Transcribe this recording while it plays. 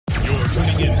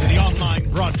tuning in to the online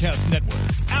broadcast network,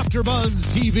 AfterBuzz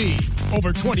TV.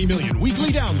 Over 20 million weekly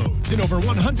downloads in over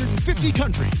 150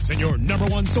 countries, and your number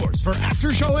one source for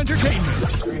after-show entertainment.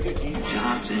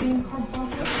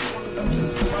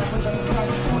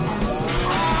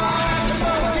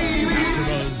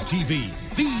 AfterBuzz TV,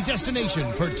 the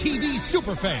destination for TV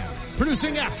superfans,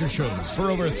 producing aftershows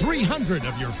for over 300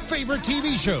 of your favorite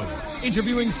TV shows,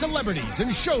 interviewing celebrities and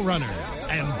showrunners,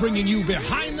 and bringing you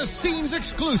behind-the-scenes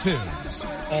exclusives.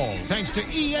 All thanks to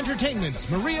E! Entertainment's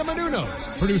Maria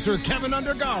Menounos, producer Kevin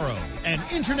Undergaro, and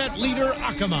internet leader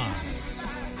Akamai.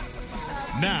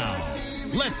 Now,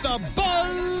 let the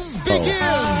buzz begin!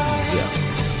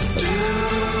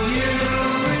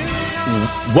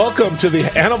 Welcome to the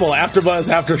Hannibal AfterBuzz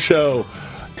After Show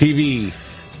TV.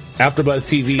 AfterBuzz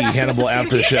TV Hannibal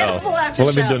After Show. Well,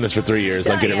 I've been doing this for 3 years.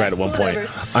 I'll get it right at one point.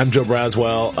 I'm Joe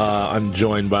Braswell. I'm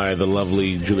joined by the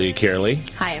lovely Julia Carely.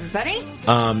 Hi, everybody.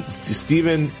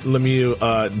 Stephen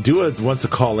Lemieux, Dua wants to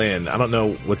call in. I don't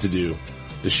know what to do.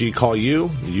 Does she call you?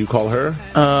 Do you call her?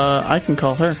 I can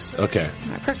call her. Okay.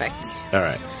 Perfect. All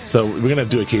right. So we're going to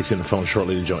do a Casey on the phone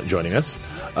shortly joining us.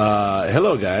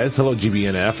 Hello guys. Hello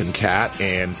GBNF and Kat.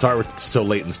 And sorry we're so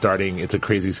late in starting. It's a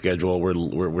crazy schedule.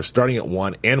 We're starting at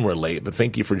 1 and we're late, but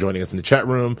thank you for joining us in the chat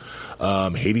room.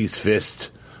 Hades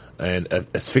Fist and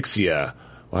Asphyxia.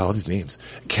 Wow, all these names.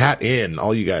 Kat in.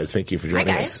 All you guys, thank you for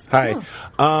joining us. Hi.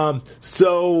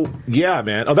 So yeah,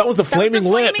 man. Oh, that was the Flaming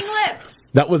Lips.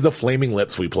 That was the Flaming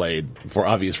Lips we played for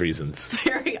obvious reasons.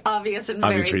 Very obvious and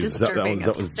obvious very reasons. disturbing,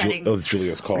 That was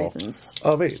Julia's call. Reasons.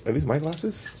 Oh, wait. Are these my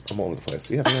glasses? I'm all over the place.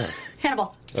 Yeah, yeah.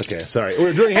 Hannibal. Okay, sorry.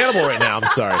 We're doing Hannibal right now. I'm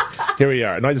sorry. Here we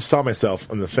are. And I just saw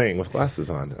myself on the thing with glasses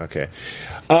on. Okay.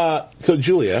 So,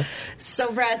 Julia. So,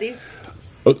 Brazzy.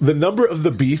 The number of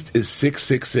the beast is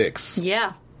 666.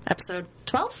 Yeah. Episode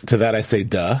 12? To that I say,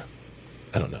 duh.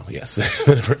 I don't know. Yes.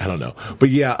 I don't know.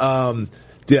 But yeah,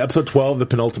 episode 12, the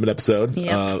penultimate episode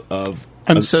of...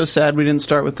 I'm so sad we didn't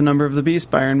start with the number of the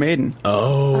beast by Iron Maiden.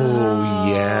 Oh,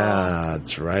 yeah.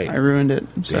 That's right. I ruined it.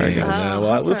 I'm sorry, guys.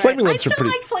 Well, the Flaming Lips are pretty...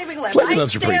 I still like Flaming Lips. Flaming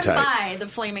Lips are pretty I stand tight. by the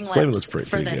Flaming Lips for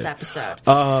this good. episode.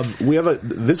 We have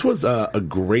this was a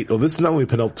great... Oh, this is not only the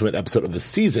penultimate episode of the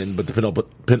season, but the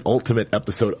penultimate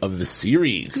episode of the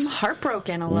series. I'm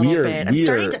heartbroken a little bit. I'm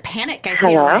starting to panic, I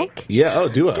feel like. Yeah, oh,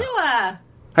 Dua.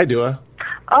 Hi, Dua.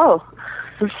 Oh,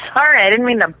 sorry, I didn't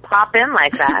mean to pop in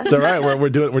like that. It's all right. We're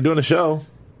doing a show.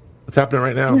 What's happening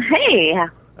right now? Hey.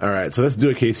 All right, so let's do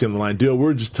a Casey on the line. Dua,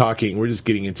 we're just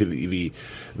getting into the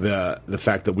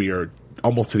fact that we are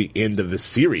almost to the end of the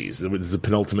series. This is the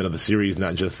penultimate of the series,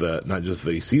 not just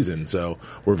the season. So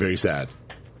we're very sad.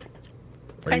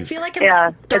 I feel like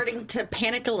I'm starting to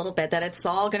panic a little bit that it's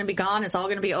all going to be gone. It's all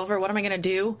going to be over. What am I going to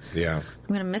do? Yeah. I'm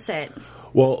going to miss it.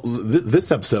 Well, I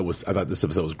thought this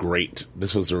episode was great.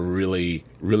 This was a really,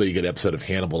 really good episode of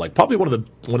Hannibal. Like probably one of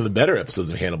the better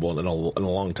episodes of Hannibal in a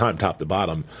long time, top to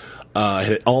bottom.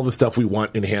 Had all the stuff we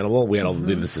want in Hannibal. We had all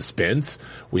the suspense.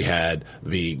 We had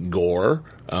the gore.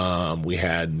 We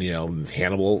had,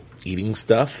 Hannibal eating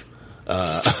stuff.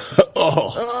 I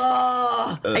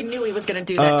knew he was going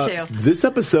to do that too. This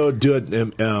episode, Julie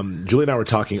and I were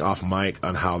talking off mic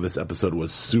on how this episode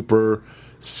was super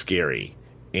scary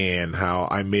and how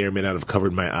I may or may not have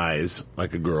covered my eyes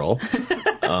like a girl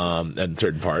in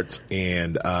certain parts.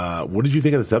 And what did you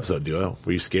think of this episode, Dua?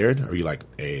 Were you scared? Or were you like,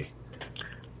 hey?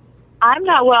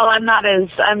 No.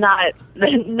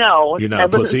 You're not a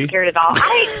pussy? I wasn't scared at all.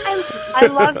 I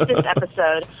loved this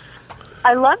episode.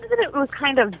 I loved that it was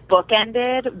kind of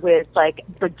bookended with like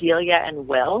Bedelia and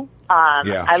Will.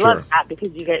 I love that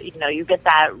because you get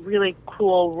that really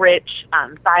cool, rich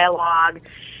dialogue,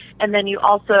 and then you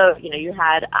also you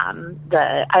had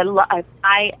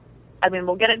I mean,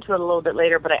 we'll get into it a little bit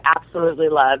later, but I absolutely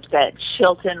loved that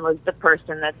Chilton was the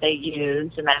person that they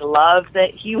used, and I loved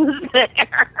that he was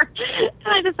there. And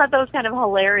I just thought that was kind of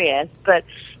hilarious. But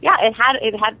yeah, it had.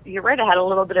 You're right. It had a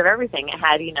little bit of everything. It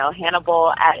had,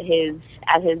 Hannibal at his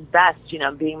best,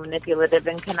 being manipulative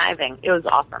and conniving. It was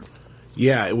awesome.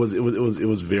 Yeah, it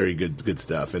was very good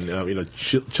stuff. And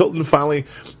Chilton finally,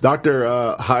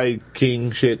 Dr. High King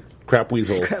Shit Crap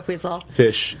Weasel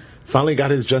Fish finally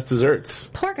got his just desserts.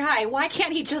 Poor guy. Why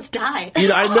can't he just die?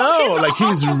 I know. Like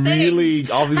he's really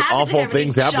all these awful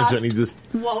things happen to him, and he just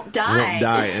won't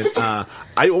die. And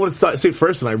I want to say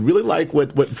first, and I really like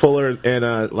what Fuller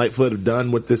and Lightfoot have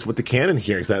done with the canon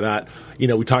here. Because I thought,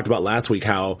 we talked about last week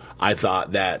how I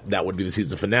thought that would be the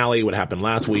season finale, what happened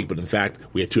last week, but in fact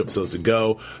we had 2 episodes to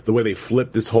go. The way they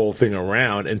flipped this whole thing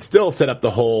around and still set up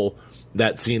the whole.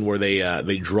 That scene where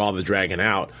they draw the dragon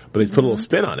out, but they put a little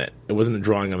spin on it. It wasn't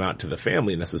drawing him out to the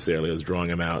family necessarily. It was drawing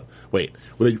him out.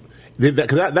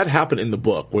 Because that happened in the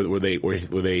book where they.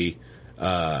 It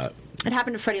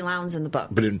happened to Freddie Lounds in the book.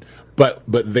 But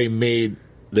they made.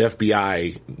 The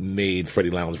FBI made Freddie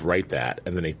Lounds write that,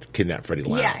 and then they kidnapped Freddie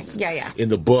Lounds. Yeah. In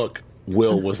the book,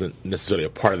 Will wasn't necessarily a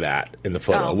part of that in the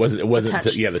photo. Oh, it wasn't.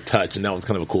 the touch. And that was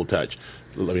kind of a cool touch.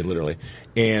 I mean, literally.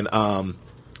 And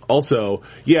also,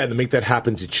 to make that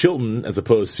happen to Chilton as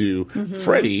opposed to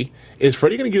Freddie, is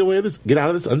Freddie going to get out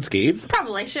of this unscathed?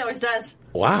 Probably. She always does.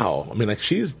 Wow. I mean, like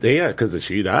because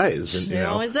she dies. And, She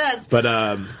always does. But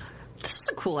this was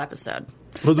a cool episode.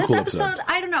 It was a cool episode.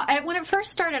 I don't know. When it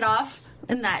first started off.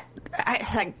 In that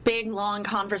big, long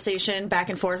conversation back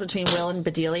and forth between Will and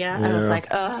Bedelia, I was like,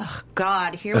 oh,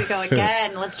 God, here we go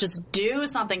again. Let's just do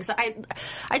something. So I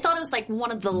thought it was like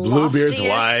one of the Bluebeard's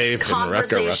loftiest wife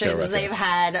conversations they've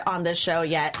had on this show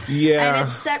yet. Yeah. And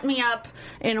it set me up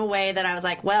in a way that I was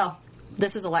like, well,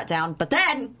 this is a letdown. But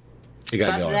then...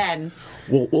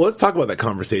 Well, let's talk about that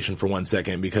conversation for 1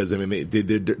 second because I mean,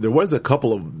 there was a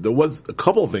couple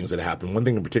of things that happened. One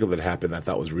thing in particular that happened that I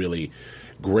thought was really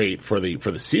great for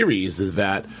the series is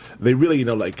that they really,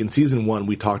 like in season 1,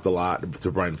 we talked a lot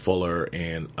to Brian Fuller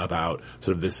and about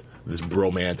sort of this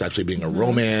bromance actually being a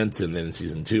romance, and then in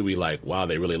season 2 we wow,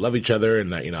 they really love each other,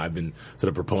 and that, I've been sort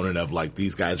of proponent of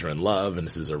these guys are in love and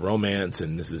this is a romance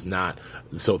and this is not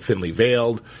so thinly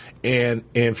veiled, and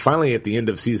finally at the end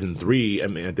of season 3, I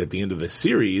mean at the end of the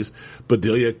series,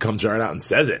 Bedelia comes right out and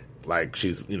says it.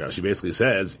 She's, she basically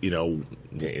says, you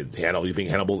think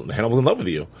Hannibal's in love with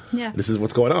you? Yeah. This is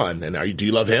what's going on. And do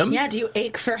you love him? Yeah. Do you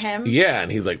ache for him? Yeah.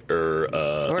 And he's like, sort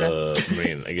of. I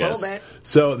mean, I guess. A little bit.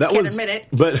 So that Can't admit it.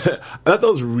 But I thought that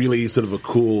was really sort of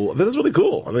that was really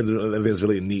cool. I think it's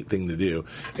really a neat thing to do.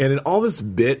 And in all this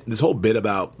whole bit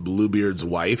about Bluebeard's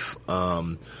wife,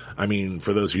 I mean,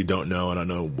 for those of you who don't know, and I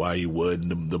don't know why you would,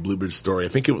 the Bluebeard story, I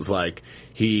think it was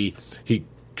he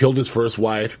killed his first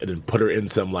wife and then put her in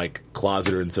some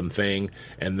closet or in some thing,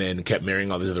 and then kept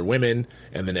marrying all these other women.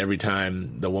 And then every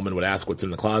time the woman would ask what's in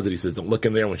the closet, he says, "Don't look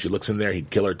in there." When she looks in there, he'd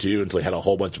kill her too, until he had a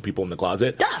whole bunch of people in the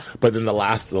closet. Yeah. But then the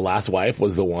last wife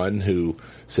was the one who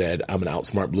said, "I'm gonna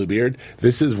outsmart Bluebeard."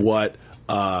 This is what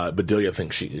Bedelia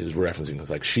thinks she is referencing.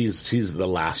 It's she's the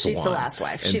last one. She's the last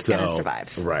wife. She's gonna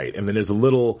survive. Right. And then there's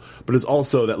there's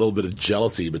also that little bit of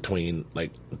jealousy between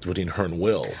her and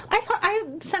Will. I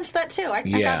sensed that too. I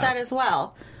got that as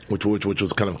well. Which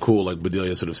was kind of cool.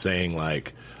 Bedelia sort of saying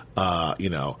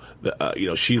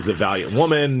she's a valiant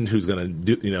woman who's gonna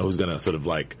do, who's gonna sort of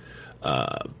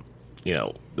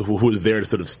who's there to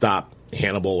sort of stop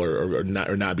Hannibal or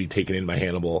not be taken in by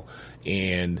Hannibal.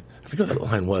 And I forget what that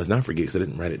line was. Now I forget because I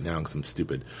didn't write it down because I'm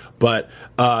stupid. But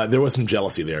there was some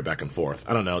jealousy there back and forth.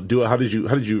 I don't know. How did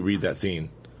you read that scene?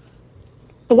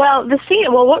 Well,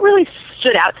 what really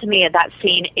stood out to me at that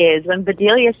scene is when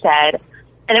Bedelia said,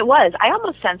 and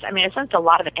I sensed a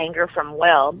lot of anger from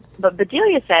Will, but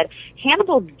Bedelia said,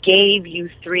 Hannibal gave you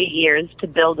 3 years to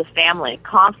build a family,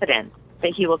 confident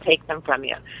that he will take them from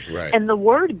you. Right. And the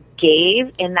word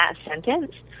gave in that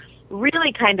sentence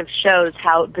really kind of shows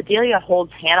how Bedelia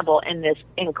holds Hannibal in this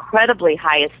incredibly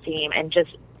high esteem and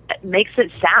just makes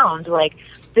it sound like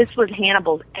this was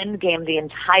Hannibal's endgame the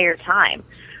entire time.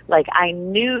 I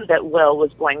knew that Will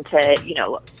was going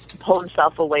to, pull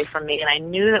himself away from me, and I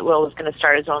knew that Will was going to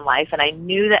start his own life, and I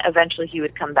knew that eventually he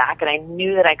would come back, and I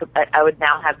knew that I would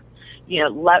now have,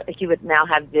 he would now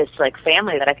have this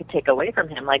family that I could take away from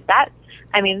him.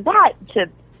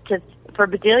 For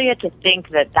Bedelia to think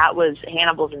that was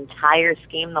Hannibal's entire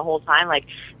scheme the whole time,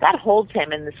 that holds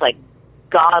him in this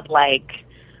godlike,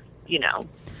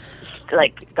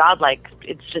 godlike.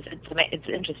 It's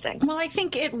interesting. Well, I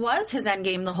think it was his end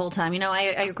game the whole time. I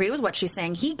agree with what she's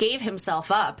saying. He gave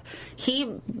himself up. He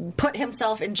put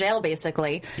himself in jail,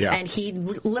 basically. Yeah. And he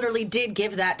literally did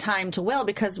give that time to Will,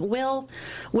 because Will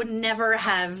would never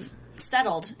have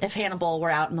settled if Hannibal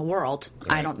were out in the world,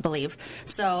 right. I don't believe.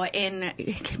 So in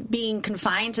being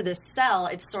confined to this cell,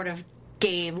 it sort of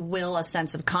gave Will a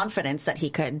sense of confidence that he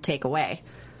could take away.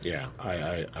 Yeah,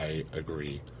 I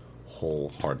agree.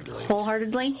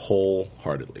 Wholeheartedly.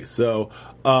 So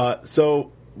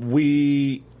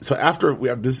after we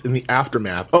have this in the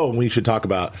aftermath. Oh, and we should talk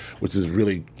about, which is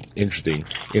really interesting,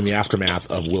 in the aftermath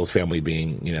of Will's family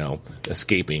being,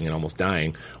 escaping and almost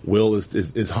dying. Will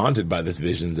is haunted by this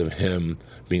visions of him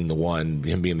being the one,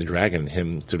 him being the dragon,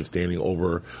 him sort of standing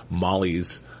over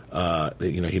Molly's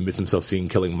he admits himself seeing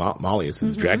killing Molly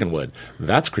since Dragonwood.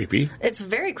 That's creepy. It's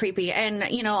very creepy. And,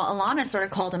 Alana sort of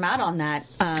called him out on that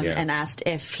and asked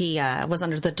if he was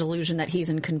under the delusion that he's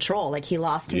in control. Like, he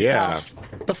lost himself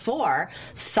before,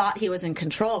 thought he was in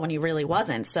control when he really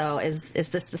wasn't. So is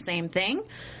this the same thing?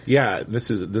 Yeah, there's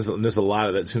a lot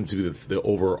of that seems to be the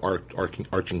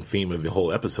overarching theme of the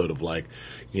whole episode of, like,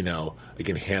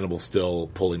 again, Hannibal still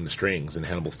pulling the strings and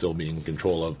Hannibal still being in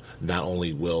control of not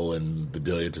only Will and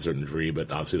Bedelia to a certain degree,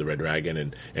 but obviously the Red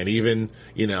Dragon and even,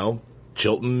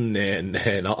 Chilton and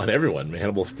everyone.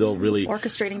 Hannibal's still really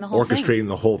orchestrating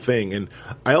the whole thing. And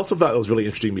I also thought it was really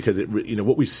interesting because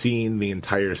what we've seen the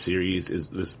entire series is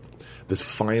this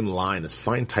fine line, this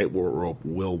fine tightrope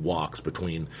Will walks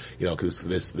between, because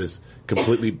this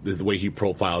completely, the way he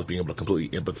profiles being able to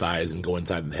completely empathize and go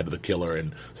inside the head of the killer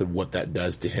and sort of what that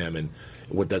does to him and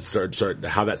what that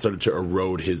how that started to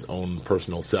erode his own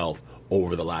personal self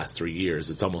over the last 3 years.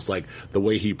 It's almost like the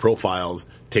way he profiles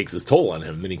takes his toll on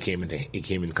him. Then he came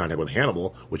in contact with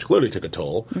Hannibal, which clearly took a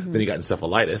toll. Then he got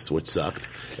encephalitis, which sucked.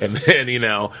 And then,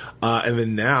 and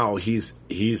then now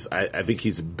I think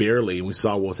he's barely, and we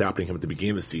saw what was happening to him at the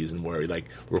beginning of the season where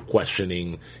we're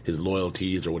questioning his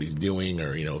loyalties or what he's doing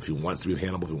or, if he wants to be with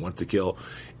Hannibal, if he wants to kill.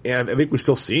 And I think we're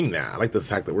still seeing that. I like the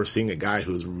fact that we're seeing a guy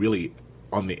who's really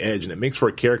on the edge, and it makes for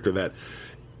a character that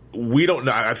we don't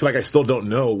know. I feel like I still don't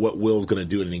know what Will's going to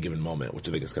do at any given moment, which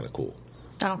I think is kind of cool.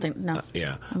 I don't think, no.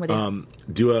 Yeah. I'm with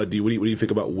you. What do you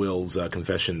think about Will's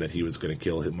confession that he was going to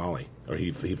kill Molly, or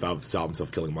he saw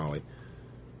himself killing Molly?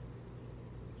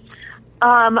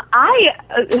 Hold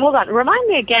on. Remind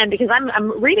me again, because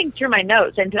I'm reading through my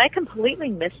notes, and did I completely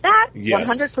miss that? Yes.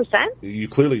 100%? You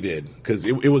clearly did, because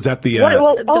it was at the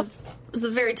it was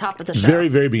the very top of the show. Very,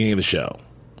 very beginning of the show.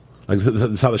 Like,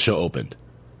 that's how the show opened.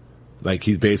 Like,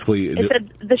 he's basically...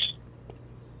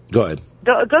 Go ahead.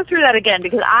 Go through that again,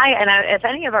 because if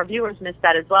any of our viewers missed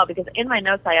that as well, because in my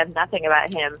notes I have nothing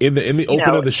about him. In the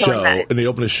open of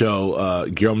the show,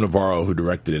 Guillermo Navarro, who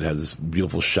directed it, has this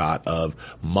beautiful shot of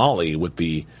Molly with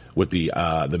the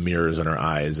mirrors on her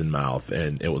eyes and mouth,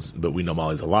 but we know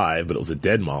Molly's alive, but it was a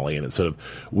dead Molly, and it's sort of,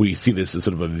 we see this as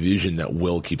sort of a vision that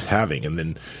Will keeps having, and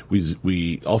then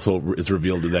we also, it's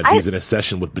revealed that he's in a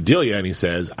session with Bedelia, and he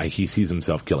says he sees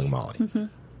himself killing Molly. Mm-hmm.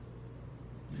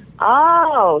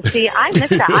 Oh, see, I missed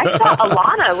that. I saw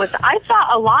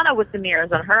Alana with the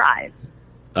mirrors on her eyes.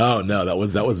 Oh no, that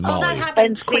was Molly. Oh, that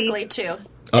happened quickly too.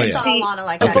 Oh, yeah. Saw Alana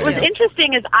like that what too. was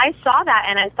interesting is I saw that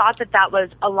and I thought that was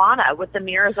Alana with the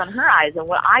mirrors on her eyes. And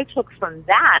what I took from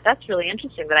that's really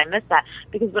interesting that I missed that,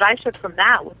 because what I took from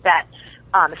that was that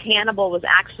Hannibal was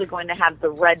actually going to have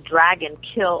the Red Dragon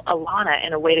kill Alana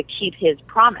in a way to keep his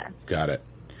promise. Got it.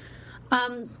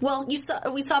 Well, we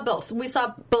saw both. We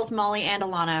saw both Molly and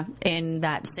Alana in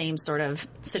that same sort of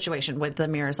situation with the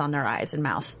mirrors on their eyes and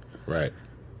mouth. Right.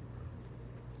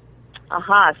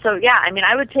 So yeah, I mean,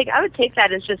 I would take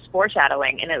that as just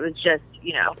foreshadowing, and it was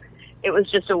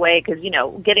just a way, because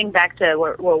getting back to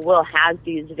where Will has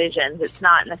these visions, it's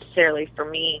not necessarily for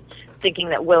me thinking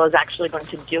that Will is actually going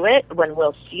to do it when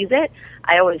Will sees it.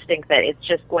 I always think that it's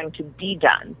just going to be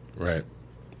done. Right.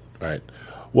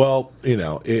 Well,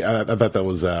 I thought that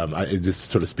was it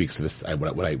just sort of speaks to this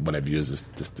what I view as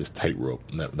this tightrope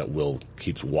that Will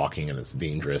keeps walking, and it's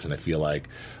dangerous. And I feel like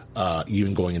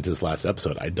even going into this last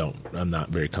episode, I'm not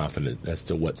very confident as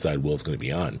to what side Will's going to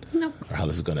be on, or how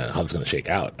this is going to shake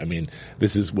out. I mean,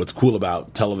 this is what's cool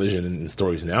about television and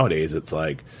stories nowadays. It's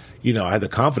like, I had the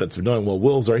confidence of knowing, well,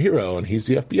 Will's our hero, and he's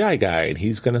the FBI guy, and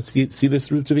he's going to see this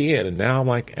through to the end. And now I'm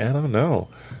like, I don't know.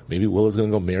 Maybe Will is going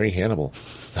to go marry Hannibal.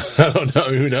 I don't know.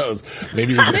 Who knows?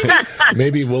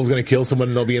 Maybe Will's going to kill someone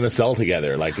and they'll be in a cell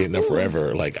together,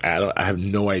 forever. Like, I have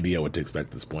no idea what to expect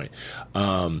at this point.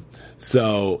 Thank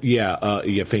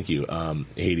you,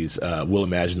 Hades. Will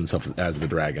imagined himself as the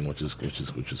dragon, which is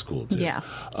cool too. Yeah.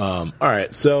 All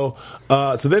right. So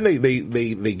then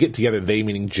they get together. They,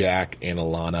 meaning Jack and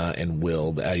Alana and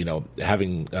Will,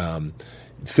 having,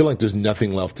 feel like there's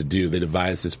nothing left to do. They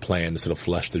devise this plan to sort of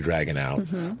flush the dragon out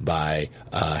by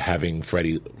having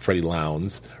Freddie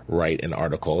Lowndes write an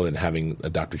article and having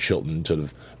Dr. Chilton sort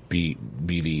of be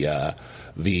the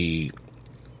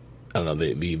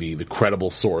credible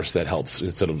source that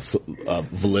helps sort of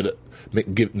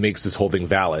makes this whole thing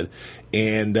valid.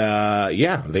 And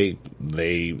they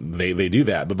do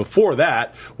that. But before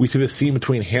that, we see this scene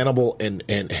between Hannibal and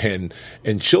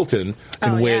Chilton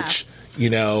in which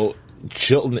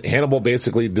Hannibal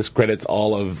basically discredits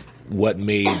all of what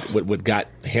made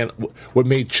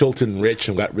Chilton rich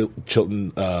and got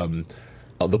Chilton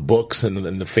the books and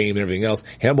the fame and everything else.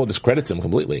 Hannibal discredits him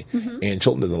completely, and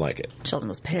Chilton doesn't like it. Chilton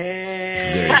was pissed.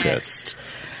 Very pissed.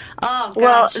 Oh, God,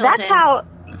 well, Chilton. that's how.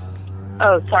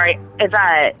 Oh, sorry.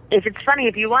 If it's funny,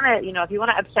 if you want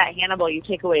to upset Hannibal, you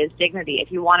take away his dignity.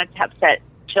 If you want to upset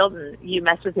Chilton, you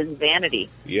mess with his vanity.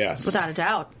 Yes, Without a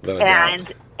doubt.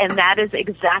 And that is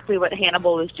exactly what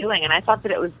Hannibal was doing. And I thought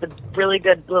that it was the really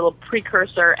good little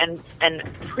precursor and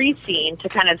pre-scene to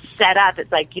kind of set up.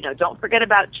 It's like, don't forget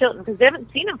about Chilton, because they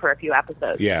haven't seen him for a few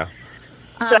episodes. Yeah.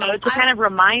 So to kind of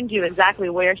remind you exactly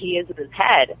where he is with his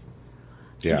head.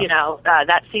 Yeah.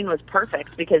 That scene was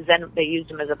perfect, because then they used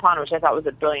him as a pawn, which I thought was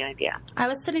a brilliant idea. I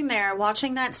was sitting there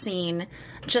watching that scene,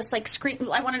 just like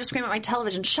I wanted to scream at my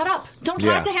television, "Shut up! Don't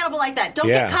talk to Hannibal like that! Don't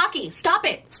get cocky! Stop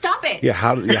it! Stop it!" Yeah.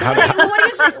 How what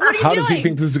are you how doing? does he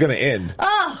think this is going to end?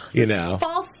 Oh, this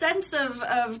false sense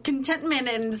of contentment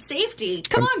and safety.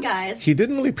 Come on, guys. He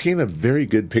didn't really paint a very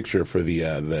good picture for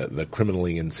the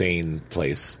criminally insane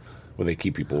place where they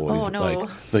keep people. Oh, no. Like,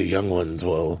 the young ones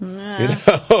will,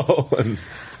 and,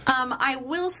 I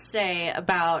will say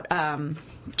about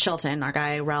Chilton, our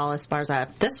guy Raul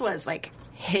Esparza, this was like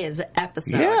his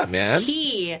episode. Yeah, man.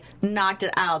 He knocked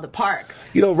it out of the park.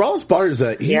 Raul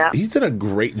Esparza, he's done a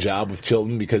great job with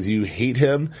Chilton, because you hate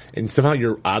him and somehow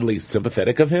you're oddly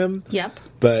sympathetic of him. Yep.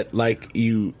 But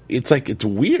it's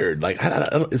weird. Like, I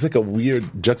don't, it's like a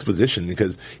weird juxtaposition,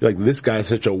 because you're like, this guy's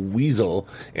such a weasel,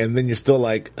 and then you're still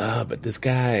like, but this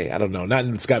guy, I don't know, not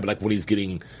in this guy, but like when he's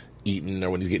getting eaten or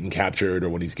when he's getting captured or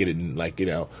when he's getting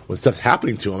when stuff's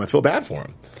happening to him, I feel bad for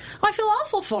him. Oh, I feel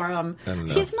awful for him. I don't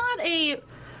know. He's not a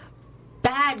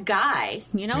bad guy,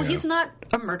 He's not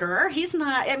a murderer. He's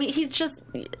not. I mean,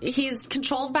 he's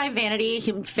controlled by vanity,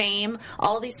 fame,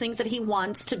 all these things that he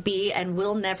wants to be and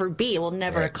will never be, will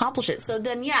never accomplish it. So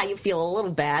then, you feel a little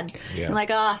bad. Yeah. You're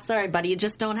like, sorry, buddy, you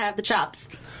just don't have the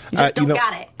chops. You just don't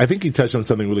got it. I think you touched on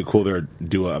something really cool there,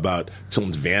 Dua, about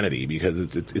Chilton's vanity,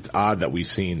 because it's odd that we've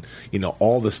seen,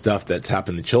 all the stuff that's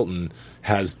happened to Chilton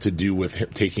has to do with him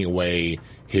taking away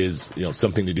his,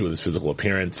 something to do with his physical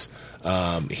appearance.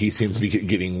 He seems to be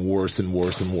getting worse and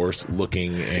worse and worse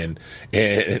looking, and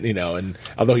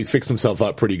although he fixed himself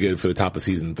up pretty good for the top of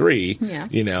season 3,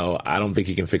 I don't think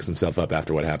he can fix himself up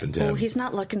after what happened to him. Oh, he's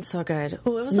not looking so good.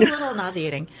 Oh, it was a little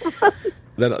nauseating.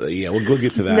 We'll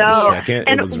get to that in a second.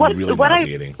 And it was really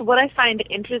nauseating. What I find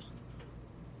interesting.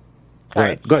 Go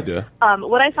ahead, Dua.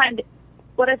 What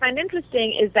I find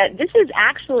interesting is that this is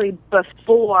actually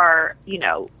before,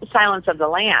 Silence of the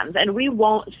Lambs, and we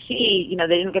won't see, they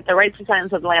didn't get the rights to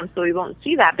Silence of the Lambs, so we won't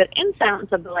see that. But in Silence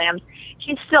of the Lambs,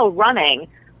 he's still running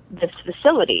this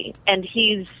facility, and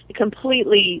he's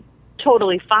completely,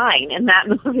 totally fine in that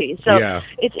movie. So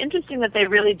It's interesting that they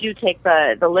really do take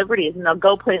the liberties, and they'll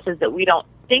go places that we don't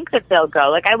think that they'll go.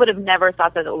 Like, I would have never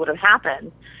thought that it would have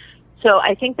happened. So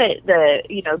I think that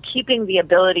keeping the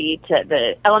ability to,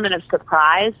 the element of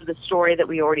surprise, the story that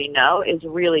we already know is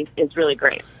really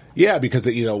great. Yeah, because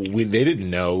they didn't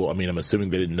know. I mean, I'm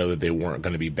assuming they didn't know that they weren't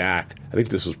going to be back. I think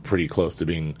this was pretty close to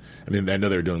being. I mean, I know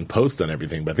they were doing post on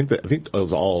everything, but I think it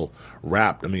was all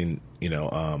wrapped. I mean,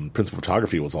 principal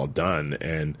photography was all done,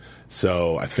 and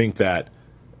so I think that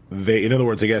in other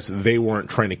words, I guess they weren't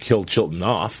trying to kill Chilton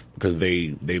off, because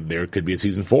there could be a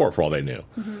season 4 for all they knew.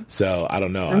 Mm-hmm. So I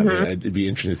don't know. Mm-hmm. I mean, it'd be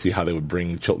interesting to see how they would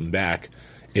bring Chilton back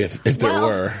if there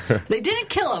were. They didn't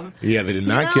kill him. Yeah, they did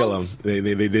not kill him. They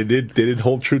did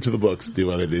hold true to the books. They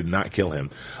did not kill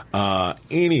him.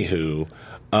 Anywho.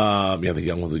 The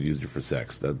young ones who used it for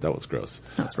sex. That was gross.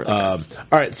 That was really gross.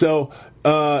 All right, so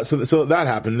that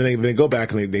happened. Then they go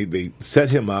back and they set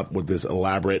him up with this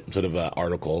elaborate sort of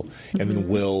article, and then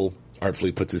Will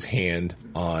artfully puts his hand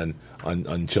on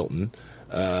Chilton,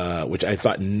 which I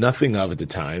thought nothing of at the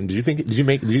time. Did that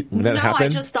happen? No, I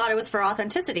just thought it was for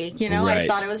authenticity. Right. I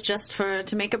thought it was just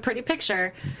to make a pretty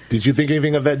picture. Did you think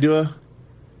anything of that, Dua?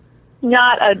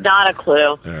 Not a clue.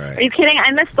 All right. Are you kidding?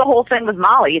 I missed the whole thing with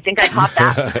Molly. You think I caught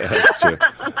that? That's true.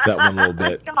 That one little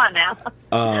bit. Come on now.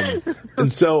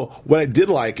 And so what I did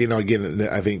like, again,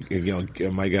 I think,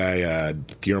 my guy,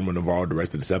 Guillermo Navarro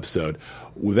directed this episode.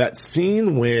 With that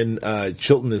scene when,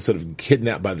 Chilton is sort of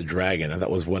kidnapped by the dragon, I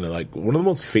thought was one of the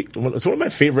most, it's one of my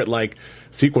favorite,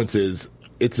 sequences.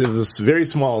 It's this very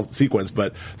small sequence,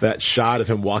 but that shot of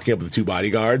him walking up with the 2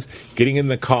 bodyguards, getting in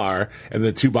the car, and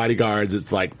the 2 bodyguards,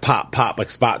 it's like pop, pop,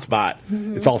 like spot.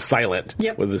 Mm-hmm. It's all silent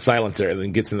with the silencer, and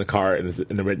then gets in the car, and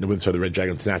the Red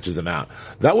Dragon snatches him out.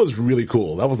 That was really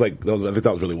cool. I think that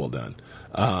was really well done.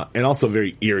 And also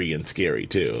very eerie and scary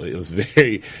too. It was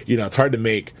very, it's hard to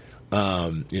make,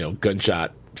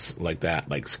 gunshot like that,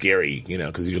 scary,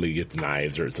 because usually you get the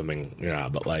knives or something,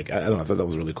 but I don't know, I thought that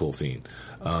was a really cool scene.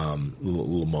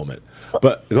 Little moment.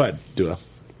 But go ahead, Dua.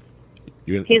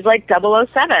 He's like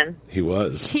 007. He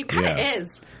was. He kind of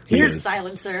is. He He's a is.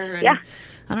 silencer.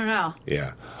 And, I don't know.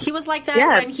 Yeah. He was like that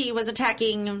when he was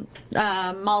attacking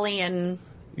Molly and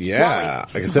Yeah,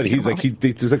 Wally. like I said, he's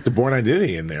like the Bourne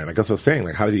Identity in there. Like that's what I was saying.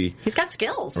 Like, how did he? He's got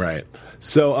skills, right?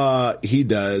 So he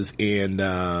does,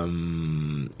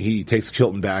 and he takes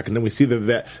Chilton back, and then we see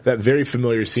that very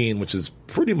familiar scene, which is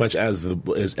pretty much as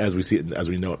we see it, as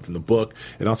we know it from the book,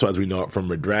 and also as we know it from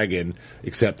Red Dragon.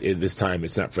 Except this time,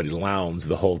 it's not Freddie Lounds.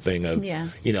 The whole thing of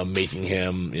making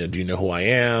him, do you know who I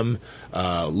am?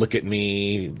 Look at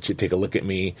me. Take a look at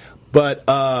me. But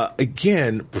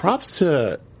again, props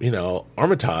to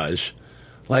Armitage.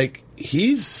 Like,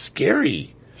 he's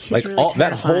scary. He's like really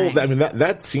terrifying.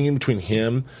 that scene between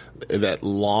him, that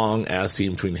long ass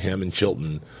scene between him and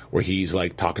Chilton, where he's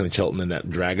like talking to Chilton in that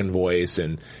dragon voice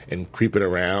and creeping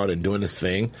around and doing his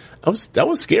thing. That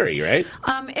was scary, right?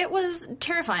 It was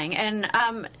terrifying, and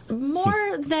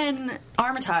more than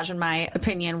Armitage, in my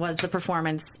opinion, was the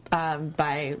performance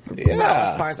by Will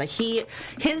Esparza.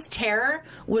 His terror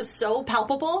was so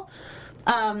palpable.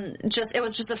 It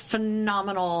was just a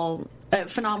phenomenal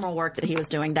work that he was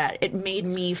doing, that it made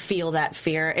me feel that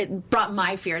fear. It brought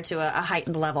my fear to a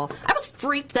heightened level. I was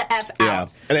freaked the F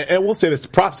out. Yeah. And we'll say this,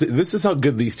 props, this is how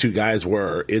good these two guys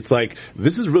were. It's like,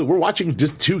 we're watching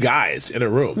just two guys in a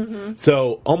room. Mm-hmm.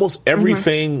 So almost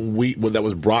everything that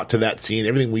was brought to that scene,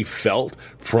 everything we felt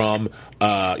from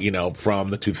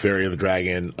the Tooth Fairy or the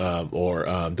Dragon, or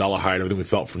Dolarhyde, everything we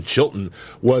felt from Chilton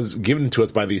was given to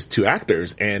us by these two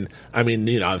actors. And I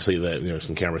mean, obviously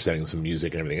some camera settings, some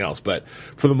music and everything else, but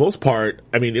for the most part,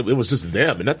 I mean, it was just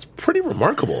them, and that's pretty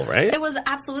remarkable, right? It was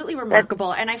absolutely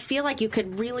remarkable, and I feel like you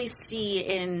could really see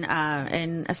in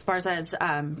Esparza's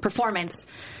performance,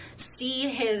 see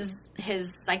his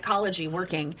psychology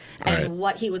working and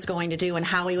what he was going to do and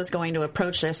how he was going to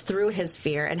approach this through his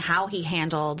fear and how he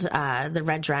handled the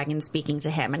Red Dragon speaking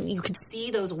to him. And you could see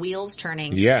those wheels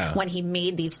turning when he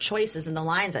made these choices and the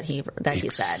lines that he said.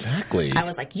 Exactly. I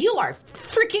was like, you are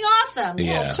freaking awesome.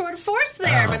 Little tour de force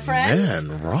there, my friend.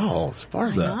 Man, Raul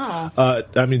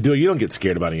Esparza. I mean, you don't get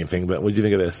scared about anything, but what do you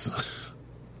think of this?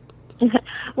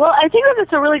 Well, I think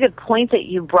that's a really good point that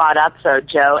you brought up, though,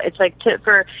 Joe. It's like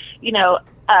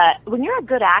when you're a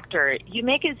good actor, you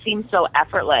make it seem so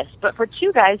effortless. But for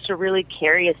two guys to really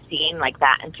carry a scene like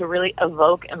that and to really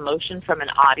evoke emotion from an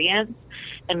audience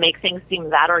and make things seem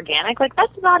that organic, like,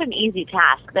 that's not an easy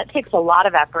task. That takes a lot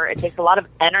of effort. It takes a lot of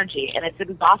energy, and it's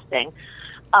exhausting.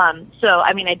 So,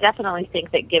 I mean, I definitely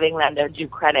think that giving them their due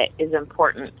credit is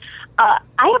important. I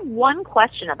have one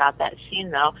question about that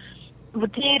scene, though.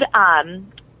 Did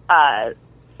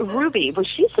Ruby, was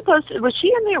she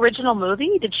in the original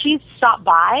movie? Did she stop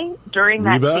by during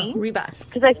that scene? Reba.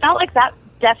 Because I felt like that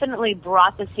definitely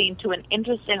brought the scene to an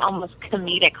interesting, almost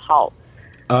comedic halt.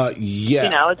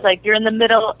 Yeah. It's like you're in the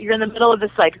middle of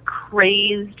this like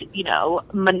crazed,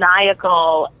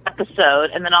 maniacal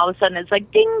episode, and then all of a sudden it's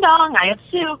like, ding dong, I have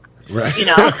soup. Right.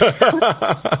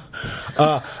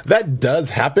 That does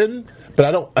happen. But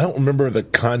I don't remember the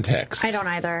context. I don't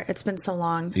either. It's been so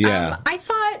long. Yeah. I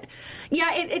thought,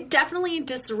 it definitely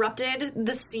disrupted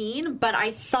the scene, but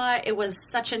I thought it was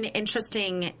such an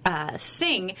interesting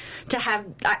thing to have.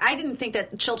 I didn't think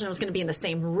that Chilton was going to be in the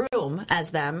same room as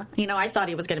them. I thought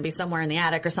he was going to be somewhere in the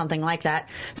attic or something like that.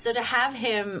 So to have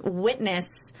him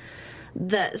witness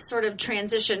the sort of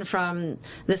transition from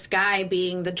this guy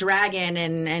being the dragon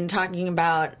and talking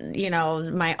about,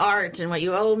 my art and what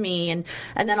you owe me. And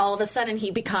then all of a sudden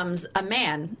he becomes a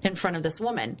man in front of this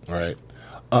woman. Right.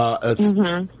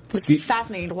 It's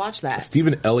fascinating to watch that.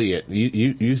 Stephen Elliott,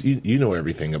 you know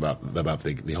everything about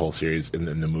the whole series in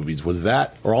the movies. Was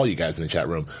that, or all you guys in the chat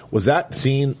room, was that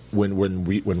scene when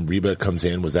Reba comes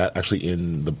in, was that actually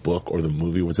in the book or the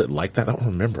movie? Was it like that? I don't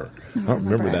remember. I don't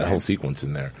remember that whole sequence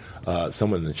in there.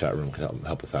 Someone in the chat room can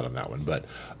help us out on that one. But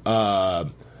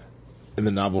in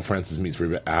the novel, Francis meets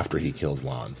Reba after he kills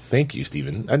Lons. Thank you,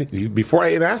 Stephen. Before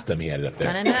I even asked him, he had it up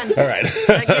there. Done. All right.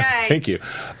 Okay. Thank you.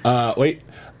 Wait.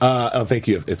 Thank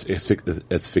you.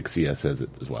 Asphyxia says it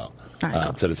as well. All right,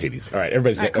 cool. So does Hades. All right,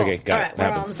 everybody's cool. okay. Got it.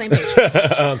 We're all on the same page.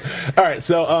 All right,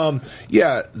 so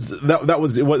that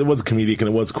was it was comedic and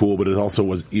it was cool, but it also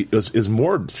was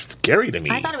more scary to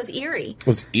me. I thought it was eerie. It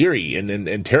was eerie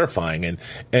and terrifying.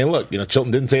 And look,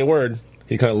 Chilton didn't say a word.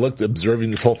 He kind of looked,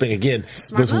 observing this whole thing again.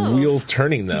 Smart those move. Wheels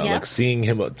turning though, Yep. like seeing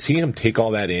him take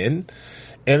all that in,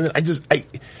 and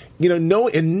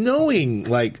knowing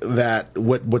like that,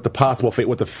 what the possible fate,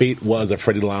 what the fate was of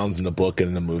Freddie Lounds in the book and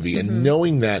in the movie, and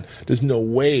knowing that there's no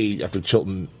way after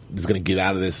Chilton is going to get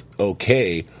out of this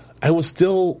okay, I was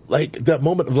still like that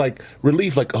moment of like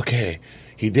relief, like, okay,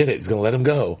 he did it. He's going to let him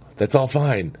go. That's all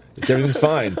fine. Everything's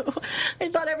fine. I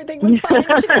thought everything was fine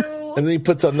too. And then he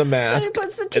puts on the mask. And he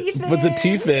puts the teeth in. Puts the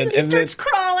teeth in. And starts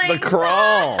crawling. The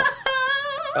crawl.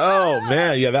 Oh,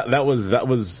 man. Yeah, that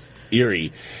was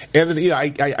eerie. And then,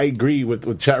 I agree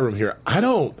with chat room here.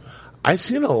 I've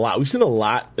seen a lot. We've seen a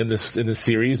lot in this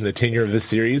series, in the tenure of this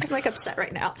series. I'm like upset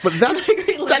right now. But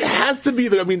that has to be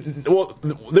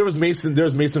there was Mason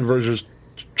Verger's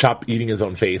eating his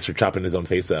own face or chopping his own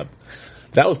face up.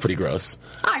 That was pretty gross.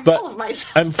 I'm full of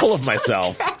myself. I'm full of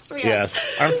myself.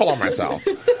 Yes, I'm full of myself.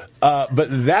 But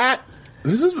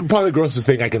this is probably the grossest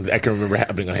thing I can remember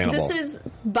happening on Hannibal. This is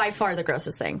by far the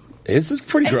grossest thing. This is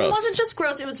pretty gross. It wasn't just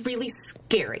gross; it was really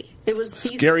scary. It was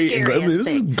scary. This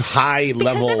is high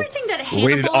level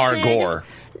rated R gore.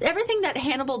 Everything that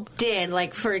Hannibal did,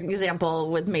 like for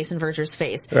example, with Mason Verger's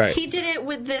face, right. He did it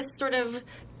with this sort of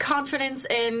confidence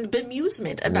and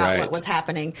bemusement about what was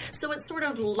happening. So it sort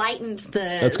of lightened the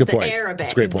air a bit.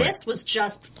 That's a great point. This was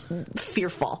just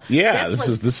fearful. Yeah,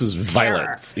 this is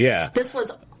violence. Yeah, this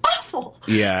was awful.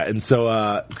 Yeah, and so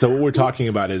what we're talking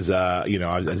about is as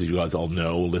you guys all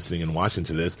know, listening and watching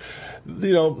to this,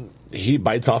 he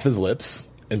bites off his lips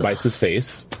and bites his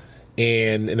face.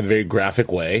 And in a very graphic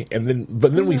way,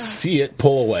 but then we see it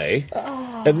pull away,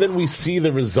 and then we see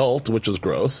the result, which was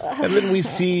gross, and then we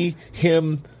see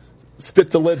him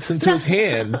spit the lips into his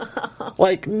hand.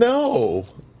 Like, no.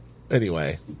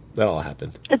 Anyway, that all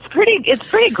happened. It's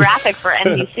pretty graphic for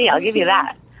NBC. I'll give you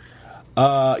that.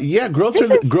 Yeah, grosser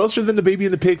than the baby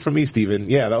and the pig for me, Steven.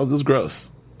 Yeah, that was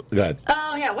gross. Go ahead.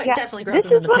 Oh yeah, definitely grosser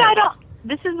than the pig.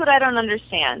 This is what I don't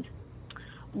understand.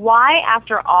 Why,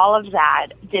 after all of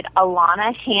that, did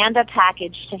Alana hand a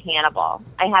package to Hannibal?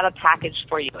 I have a package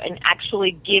for you, and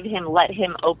actually let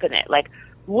him open it. Like,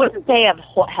 wouldn't they have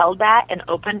held that and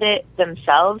opened it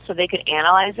themselves so they could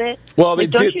analyze it? Well,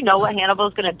 don't you know what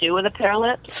Hannibal's going to do with a pair of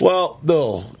lips? Well,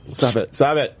 no. Stop it.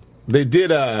 They did,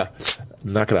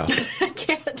 knock it off. I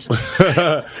can't.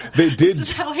 They did. This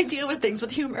is how I deal with things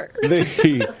with humor. They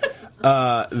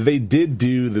did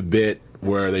do the bit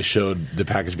where they showed the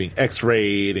package being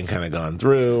X-rayed and kind of gone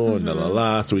through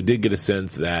and So we did get a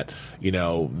sense that,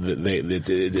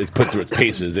 it's put through its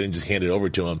paces. They didn't just hand it over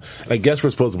to him. And I guess we're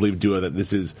supposed to believe that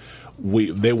this is,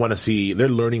 they want to see, they're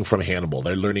learning from Hannibal.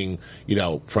 They're learning,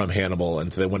 from Hannibal,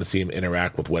 and so they want to see him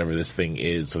interact with whatever this thing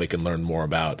is so they can learn more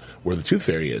about where the Tooth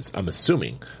Fairy is. I'm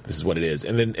assuming this is what it is.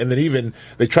 And then even,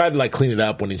 they tried to clean it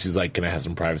up when she's like, can I have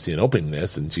some privacy in opening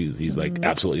this? And he's like,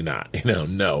 absolutely not.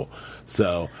 No.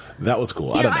 So that was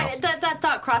cool. I don't know. That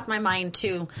thought crossed my mind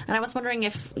too. And I was wondering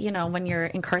if, when you're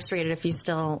incarcerated, if you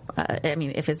still,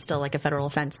 if it's still like a federal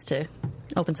offense to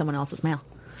open someone else's mail.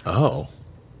 Oh,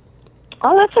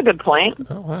 that's a good point.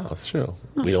 Oh, wow, that's true.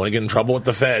 We don't want to get in trouble with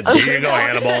the feds. Here you go,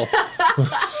 Hannibal.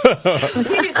 We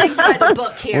do things by the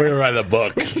book here. We're by the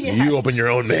book. Yes. You open your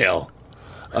own mail.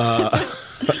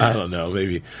 I don't know,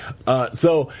 maybe.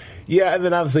 And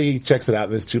then obviously he checks it out,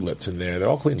 and there's 2 lips in there. They're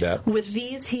all cleaned up. With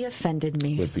these, he offended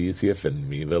me.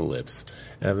 The lips.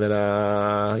 And then,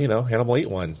 Hannibal ate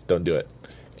one. Don't do it.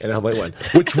 And Hannibal ate one.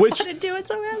 Which I wanted to do it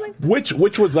so badly.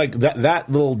 Which was like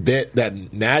that little bit that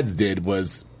Nads did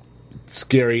was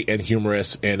scary and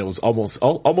humorous, and it was almost a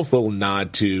little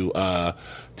nod to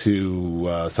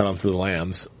Silence of the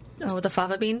Lambs. Oh, the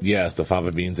fava beans? Yes, the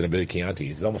fava beans and a bit of Chianti.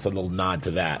 It's almost a little nod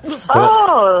to that.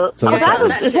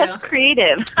 That's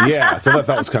creative. Yeah, so I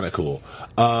thought was kind of cool.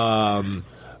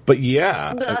 But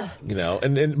yeah,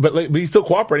 but he's still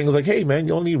cooperating. He was like, "Hey, man,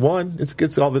 you only need one. It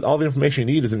gets all the information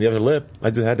you need is in the other lip. I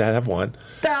just had to have one."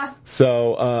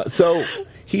 So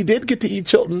he did get to eat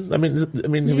Chilton.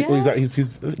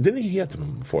 Didn't he had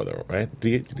some before though, right?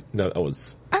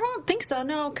 I don't think so.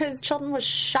 No, because Chilton was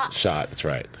shot. That's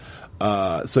right.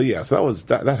 So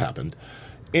that happened,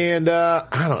 and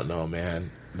I don't know,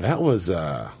 man. That was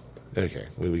okay.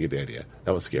 We get the idea.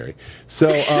 That was scary. So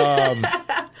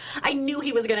I knew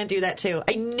he was going to do that too.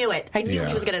 I knew it. I knew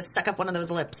he was going to suck up one of those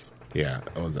lips. Yeah,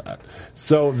 that was that.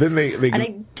 So then they and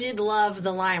I did love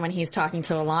the line when he's talking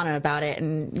to Alana about it,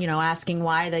 and asking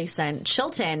why they sent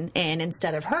Chilton in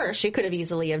instead of her. She could have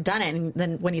easily have done it. And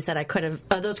then when he said, "I could have,"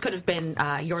 those could have been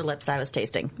your lips I was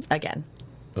tasting again.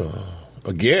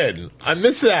 Again, I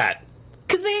missed that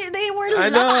because they were. I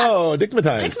know,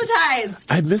 digmatized.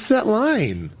 I missed that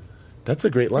line. That's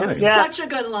a great line. It was such a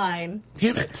good line.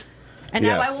 Damn it. And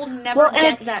now I will never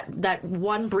get that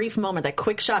one brief moment, that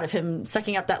quick shot of him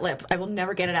sucking up that lip. I will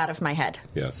never get it out of my head.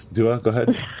 Yes. Dua, go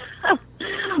ahead.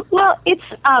 Well, it's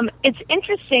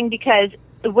interesting because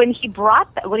when he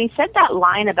said that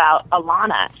line about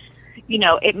Alana,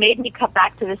 it made me cut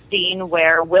back to the scene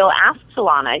where Will asks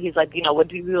Alana, he's like,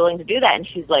 would you be willing to do that? And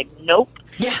she's like, nope.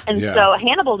 Yeah. And so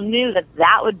Hannibal knew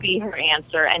that would be her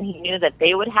answer, and he knew that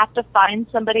they would have to find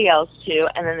somebody else too,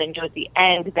 and then they knew at the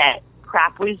end that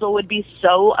Crap Weasel would be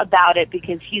so about it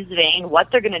because he's vain.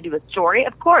 What they're going to do with Story,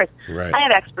 of course. Right. I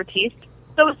have expertise.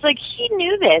 So it's like he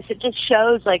knew this. It just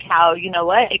shows like how,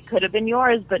 it could have been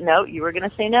yours, but no, you were going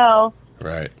to say no.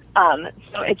 Right.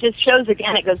 So it just shows,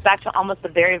 again, it goes back to almost the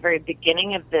very, very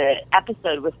beginning of the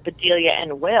episode with Bedelia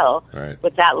and Will. Right.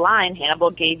 With that line,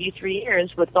 Hannibal gave you 3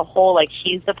 years, with the whole,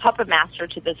 he's the puppet master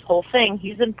to this whole thing.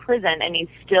 He's in prison, and he's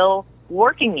still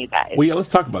working you guys. Well, yeah, let's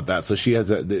talk about that. So she has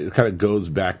it kind of goes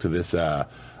back to this,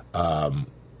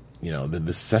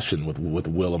 this session with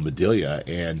Will and Bedelia,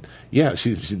 and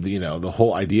she the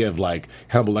whole idea of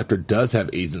Hannibal Lecter does have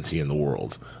agency in the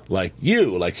world,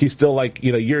 he's still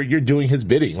you're doing his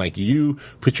bidding, you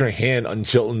put your hand on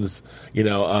Chilton's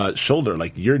shoulder,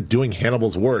 you're doing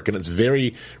Hannibal's work, and it's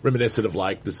very reminiscent of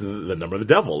this is the number of the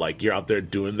devil, you're out there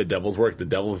doing the devil's work. The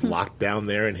devil's locked down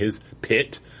there in his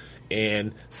pit,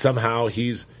 and somehow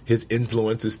his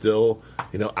influence is still,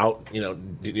 out,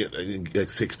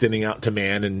 extending out to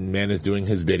man, and man is doing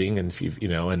his bidding,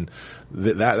 and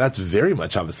that's very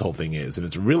much how this whole thing is, and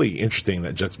it's really interesting,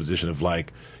 that juxtaposition of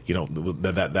that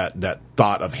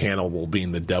thought of Hannibal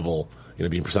being the devil,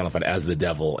 being personified as the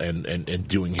devil, and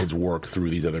doing his work through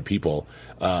these other people.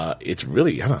 It's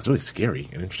really, it's really scary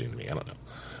and interesting to me. I don't know.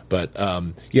 But,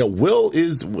 Will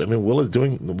is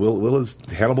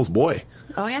Hannibal's boy.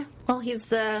 Oh, yeah. Well, he's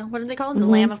what do they call him? The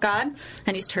Lamb of God.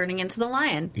 And he's turning into the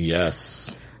lion.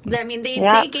 Yes. I mean, they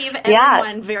gave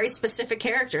everyone very specific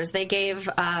characters. They gave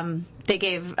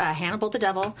Hannibal the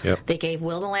devil. Yep. They gave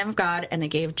Will the Lamb of God, and they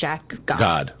gave Jack God.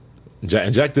 God.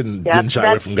 And Jack didn't shy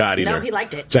away from God either. No, he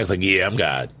liked it. Jack's like, yeah, I'm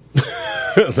God.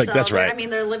 It's that's right. I mean,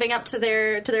 they're living up to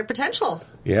their potential.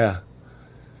 Yeah.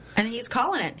 And he's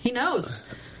calling it. He knows.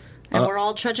 And we're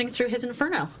all trudging through his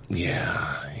inferno.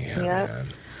 Yeah, yep.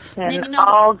 Man. And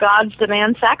all gods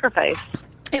demand sacrifice.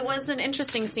 It was an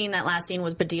interesting scene, that last scene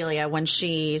with Bedelia, when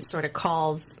she sort of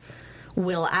calls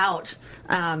Will out.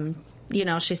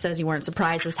 She says, you weren't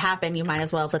surprised this happened. You might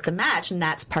as well have lit the match, and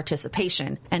that's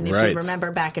participation. And if you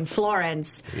remember back in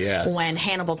Florence, when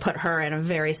Hannibal put her in a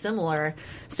very similar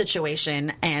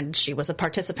situation, and she was a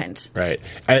participant. Right.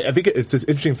 I think it's this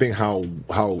interesting thing how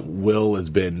Will has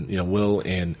been, Will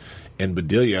and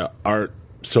Bedelia aren't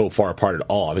so far apart at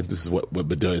all. I think this is what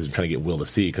Bedelia is trying to get Will to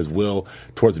see, because Will,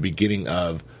 towards the beginning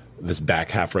of this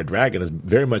back half Red Dragon, has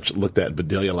very much looked at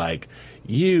Bedelia like,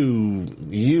 you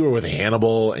were with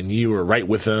Hannibal, and you were right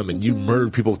with him, and you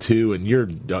murdered people too, and you're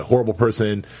a horrible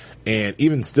person. And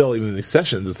even in these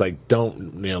sessions, it's like,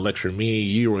 don't, lecture me.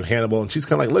 You were with Hannibal. And she's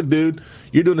kind of like, look, dude,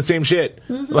 you're doing the same shit.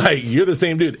 Mm-hmm. You're the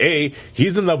same dude.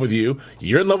 He's in love with you.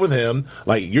 You're in love with him.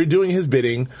 You're doing his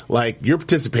bidding. You're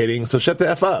participating. So shut the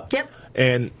F up. Yep.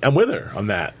 And I'm with her on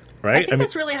that. Right? I think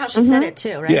that's really how she said it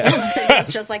too, right? Yeah.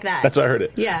 It's just like that. That's how I heard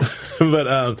it. Yeah. But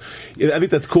I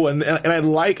think that's cool. And I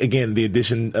like, again, the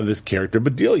addition of this character,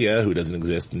 Bedelia, who doesn't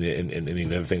exist in any of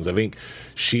the other things. I think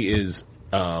she is,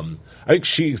 I think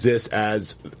she exists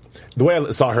as, the way I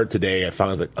saw her today, I found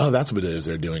I was like, oh, that's what it is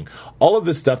they're doing. All of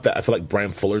this stuff that I feel like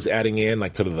Brian Fuller's adding in,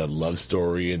 sort of the love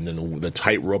story and then the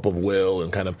tightrope of Will,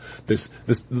 and kind of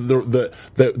the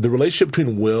relationship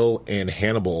between Will and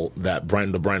Hannibal, the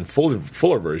Brian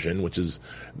Fuller version, which is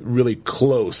really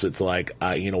close. It's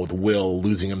with Will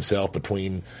losing himself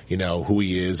between, who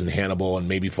he is and Hannibal, and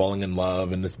maybe falling in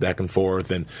love, and this back and forth,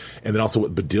 and then also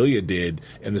what Bedelia did,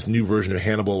 and this new version of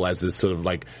Hannibal as this sort of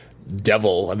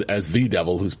devil, as the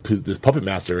devil, who's this puppet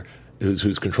master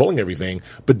who's controlling everything.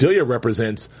 Bedelia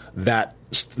represents the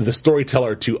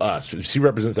storyteller to us. She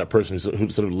represents that person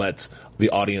who sort of lets the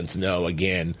audience know,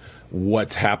 again,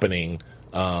 what's happening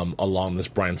along this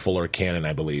Brian Fuller canon,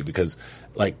 I believe, because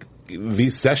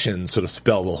these sessions sort of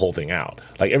spell the whole thing out.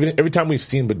 Every time we've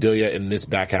seen Bedelia in this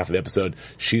back half of the episode,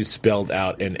 she's spelled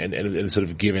out and sort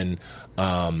of given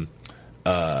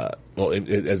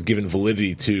it has given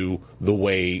validity to the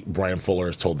way Brian Fuller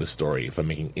has told this story, if I'm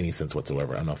making any sense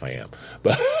whatsoever. I don't know if I am.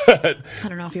 But I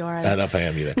don't know if you are either. I don't know if I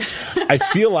am either. I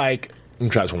feel like, let me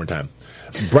try this one more time.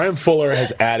 Brian Fuller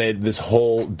has added this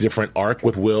whole different arc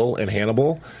with Will and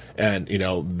Hannibal, and,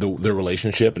 their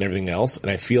relationship and everything else.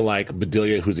 And I feel like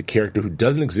Bedelia, who's a character who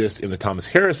doesn't exist in the Thomas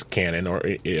Harris canon or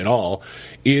at all,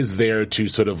 is there to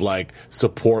sort of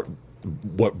support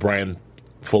what Brian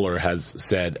Fuller has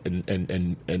said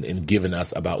and given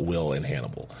us about Will and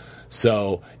Hannibal.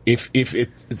 So if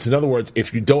it's in other words,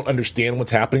 if you don't understand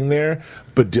what's happening there,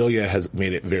 Bedelia has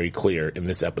made it very clear in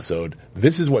this episode.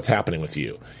 This is what's happening with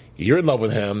you. You're in love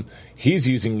with him. He's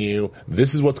using you.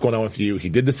 This is what's going on with you. He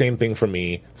did the same thing for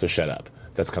me, so shut up.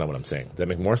 That's kind of what I'm saying. Does that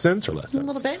make more sense or less sense? A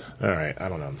little bit. All right. I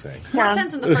don't know what I'm saying. More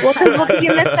sense in the first time. Well, you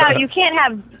missed out. You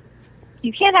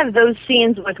can't have those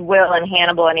scenes with Will and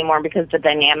Hannibal anymore because the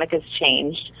dynamic has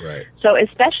changed. Right. So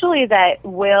especially that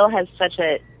Will has such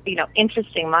a,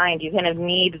 interesting mind, you kind of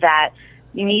need that.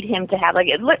 You need him to have,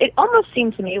 it almost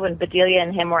seemed to me when Bedelia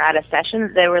and him were at a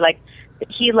session, they were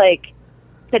he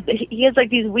has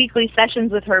these weekly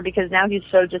sessions with her because now he's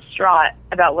so distraught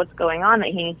about what's going on that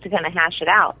he needs to kind of hash it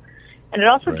out. And it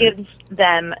also gives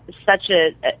them such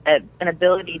an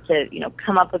ability to,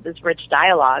 come up with this rich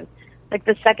dialogue. Like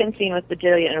the second scene with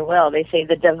Bedelia and Will, they say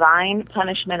the divine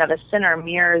punishment of a sinner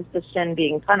mirrors the sin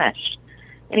being punished.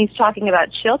 And he's talking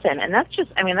about Chilton, and that's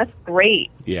that's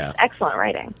great. Yeah. Excellent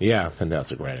writing. Yeah,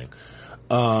 fantastic writing.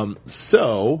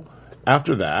 So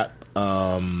after that,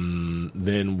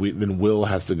 then Will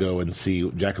has to go and see,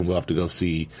 Jack and Will have to go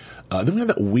see, then we have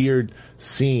that weird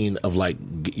scene of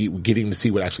getting to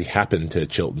see what actually happened to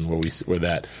Chilton, where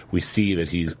we see that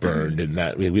he's burned and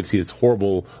that we see his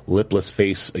horrible lipless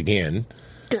face again,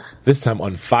 this time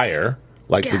on fire,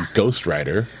 the Ghost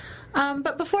Rider.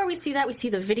 But before we see that, we see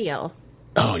the video.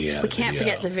 Oh yeah. We can't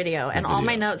forget the video. And all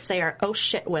my notes say are, oh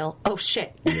shit, Will. Oh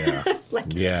shit. Yeah.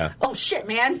 Yeah. Oh shit,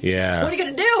 man. Yeah. What are you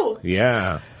going to do?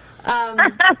 Yeah.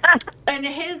 And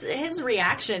his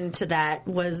reaction to that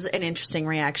was an interesting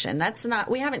reaction.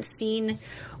 We haven't seen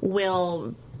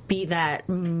Will be that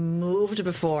moved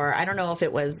before. I don't know if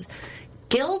it was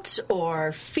guilt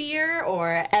or fear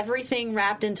or everything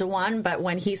wrapped into one, but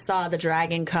when he saw the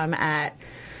dragon come at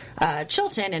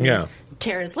Chilton and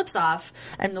tear his lips off,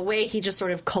 and the way he just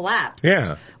sort of collapsed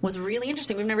was really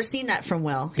interesting. We've never seen that from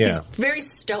Will. Yeah. He's very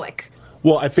stoic.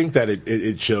 Well, I think that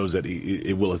it shows that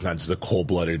Will is not just a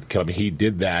cold-blooded killer. I mean, he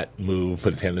did that move,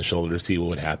 put his hand on the shoulder to see what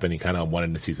would happen. He kind of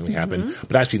wanted to see something happen.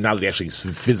 But actually, now that he actually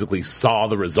physically saw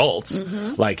the results,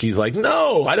 he's like,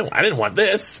 no, I didn't want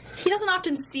this. He doesn't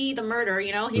often see the murder,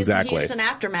 He's an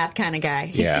aftermath kind of guy.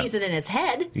 He sees it in his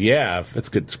head. Yeah, that's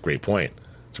good. It's a great point.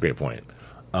 Do you have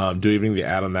anything to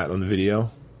add on that on the video?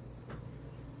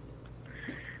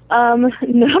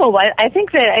 No, I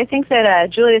think that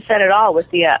Julia said it all with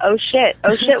the oh shit,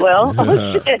 Will,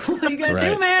 oh shit. What are you gonna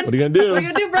do, man? What are you gonna do? What are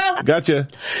you gonna do, bro? Gotcha.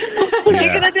 What are you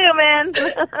gonna do, man?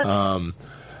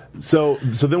 So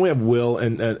then we have Will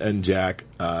and Jack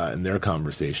in their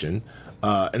conversation,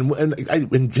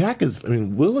 and Jack is. I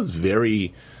mean, Will is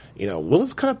very, Will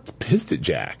is kind of pissed at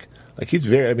Jack. He's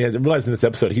very, I realized in this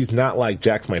episode, he's not like,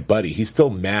 Jack's my buddy. He's still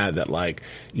mad that,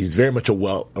 he's very much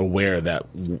aware that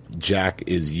Jack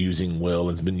is using Will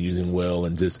and has been using Will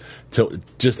and just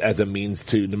as a means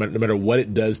to, no matter what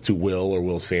it does to Will or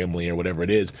Will's family or whatever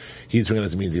it is, he's doing it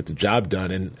as a means to get the job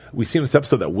done. And we see in this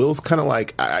episode that Will's kind of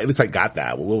at least I got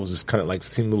that. Will was just kind of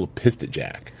seemed a little pissed at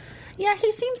Jack. Yeah,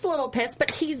 he seems a little pissed, but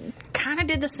he kind of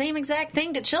did the same exact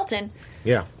thing to Chilton.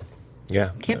 Yeah.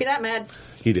 Yeah. Can't be that mad.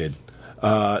 He did.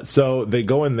 So they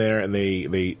go in there and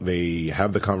they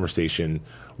have the conversation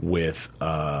with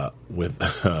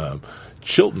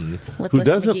Chilton,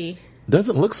 Lipless who McGee.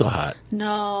 doesn't look so hot.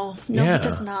 No, he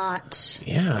does not.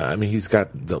 Yeah, I mean, he's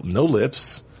got no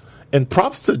lips. And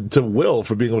props to Will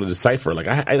for being able to decipher.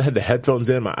 I had the headphones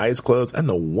in, my eyes closed. I don't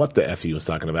know what the F he was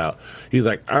talking about. He's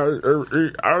like,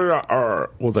 was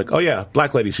like, oh yeah,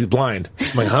 black lady, she's blind.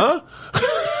 I'm like, huh?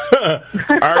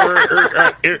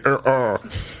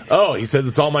 Oh, he says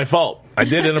it's all my fault. I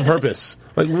did it on purpose.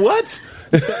 What?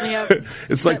 Set me up.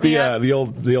 It's like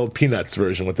the old Peanuts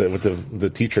version with the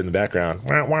teacher in the background.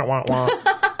 Wah, wah, wah, wah.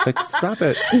 Stop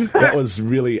it. That was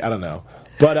really, I don't know.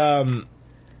 But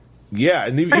yeah,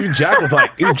 and even Jack was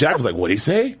like, what'd he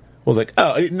say? I was like,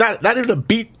 oh, not even a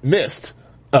beat missed.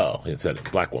 Oh, it said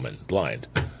black woman, blind,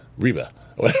 Reba.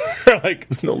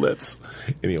 There's no lips.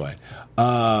 Anyway.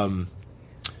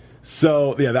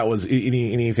 So yeah, that was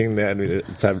any insight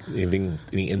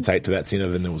to that scene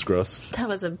other than it was gross? That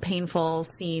was a painful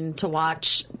scene to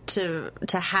watch. To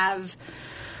have,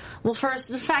 well,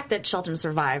 first the fact that Chilton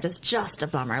survived is just a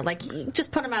bummer.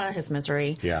 Just put him out of his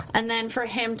misery. Yeah. And then for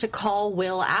him to call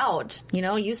Will out,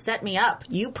 you set me up.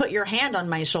 You put your hand on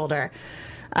my shoulder.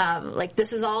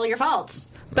 This is all your fault.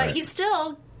 But he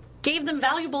still gave them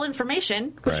valuable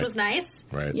information, which was nice.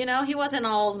 Right. He wasn't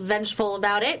all vengeful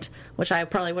about it, which I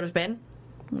probably would have been.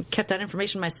 Kept that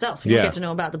information myself. You don't get to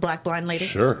know about the black blind lady.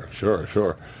 Sure. So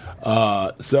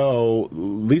at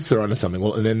least they're onto something.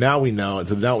 Well, and then now we know.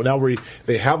 So now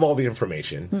they have all the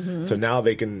information. Mm-hmm. So now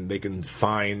they can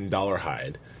find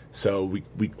Dollarhide. So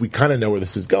we kind of know where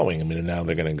this is going. I mean, now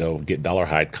they're going to go get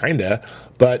Dollarhide, kinda.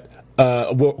 But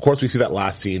Well, of course, we see that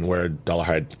last scene where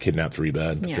Dolarhyde kidnaps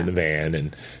Reba in the van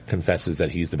and confesses that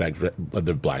he's the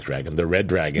black dragon, the red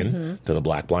dragon to the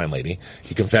black blind lady.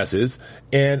 He confesses,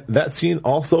 and that scene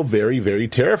also very, very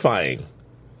terrifying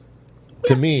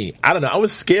to me. I don't know. I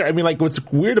was scared. I mean, like, what's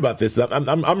weird about this?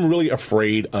 I'm really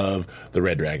afraid of the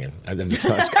red dragon.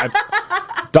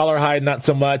 Dolarhyde, not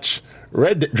so much.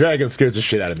 Red Dragon scares the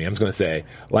shit out of me. I'm just gonna say,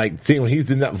 like, seeing when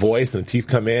he's in that voice and the teeth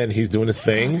come in, he's doing his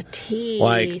thing. The teeth.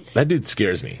 Like, that dude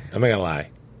scares me. I'm not gonna lie.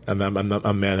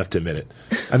 I'm man enough to admit it.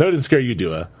 I know it didn't scare you,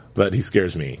 Dua, but he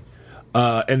scares me.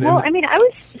 I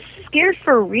was scared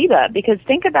for Reba because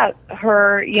think about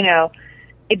her,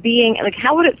 it being like,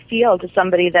 how would it feel to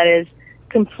somebody that is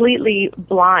completely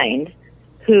blind,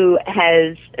 who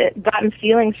has gotten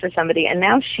feelings for somebody, and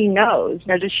now she knows.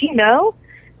 Now, does she know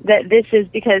that this is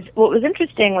because what was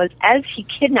interesting was as he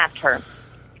kidnapped her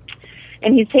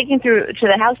and he's taking through to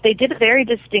the house, they did very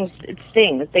distinct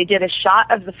things. They did a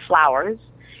shot of the flowers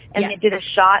and they did a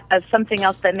shot of something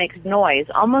else that makes noise,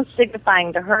 almost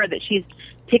signifying to her that she's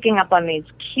picking up on these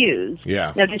cues.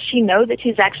 Yeah. Now, does she know that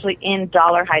she's actually in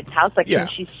Dolarhyde's house? Like, can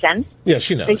she sense? Yeah,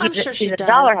 she knows. I'm sure she does. She's at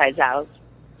Dolarhyde's house.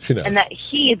 She knows. And that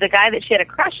the guy that she had a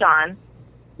crush on,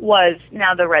 was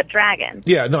now the red dragon.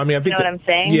 Yeah, no, I mean, I think what I'm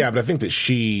saying? Yeah, but I think that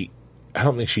I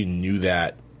don't think she knew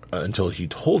that until he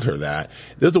told her that.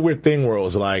 There's a weird thing where it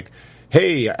was like,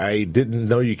 hey, I didn't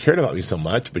know you cared about me so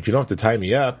much, but you don't have to tie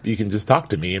me up. You can just talk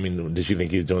to me. I mean, did she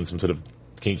think he was doing some sort of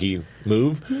kinky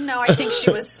move? No, I think she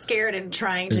was scared and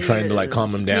trying to like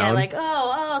calm him down. Yeah, like,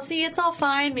 see, it's all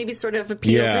fine. Maybe sort of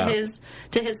appeal to his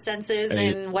senses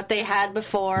and what they had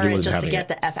before, and just to get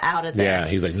the F out of there. Yeah,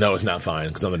 he's like, no, it's not fine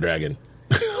because I'm the dragon.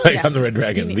 I'm the red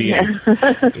dragon. The end.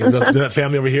 That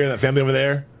family over here, that family over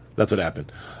there. That's what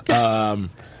happened.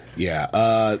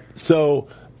 So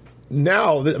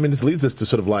now, this leads us to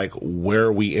sort of like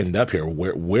where we end up here.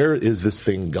 Where is this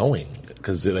thing going?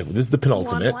 Because this is the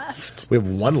penultimate. One left. We have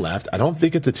one left. I don't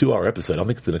think it's a 2-hour episode. I don't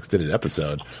think it's an extended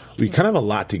episode. We kind of have a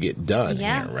lot to get done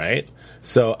here, right?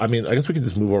 So, I guess we can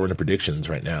just move over into predictions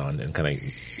right now and kind of.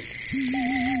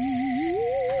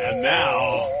 And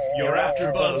now, your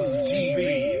AfterBuzz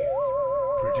TV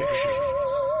predictions.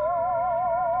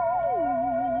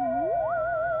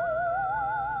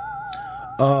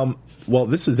 Well,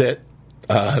 this is it.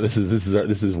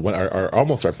 This is what our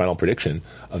almost our final prediction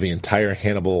of the entire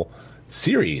Hannibal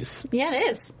series. Yeah, it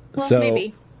is. Well, so,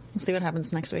 maybe. We'll see what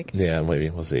happens next week. Yeah, maybe.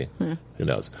 We'll see. Who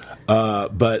knows?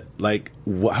 But, like,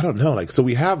 I don't know. Like, so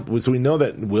we know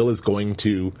that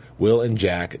Will and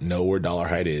Jack know where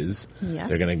Dolarhyde is. Yes.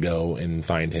 They're going to go and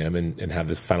find him and have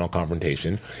this final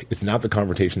confrontation. It's not the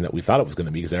confrontation that we thought it was going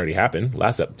to be because it already happened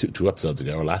two episodes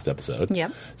ago, or last episode.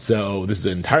 Yeah. So this is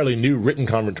an entirely new written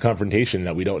confrontation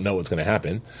that we don't know what's going to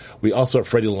happen. We also have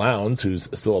Freddie Lounds, who's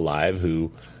still alive,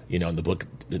 who, in the book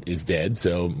is dead,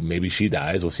 so maybe she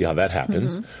dies. We'll see how that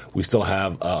happens. We still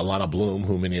have Alana Bloom,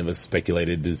 who many of us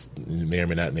speculated may or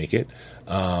may not make it.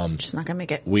 She's not going to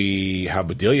make it. We have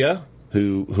Bedelia,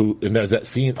 who, and there's that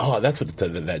scene. Oh, that's what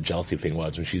that jealousy thing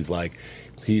was when she's like,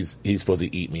 he's supposed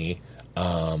to eat me.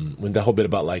 When the whole bit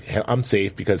about like, I'm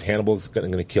safe because Hannibal's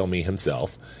going to kill me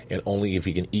himself, and only if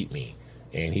he can eat me,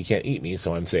 and he can't eat me,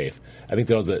 so I'm safe. I think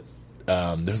there was a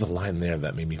line there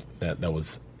that made me that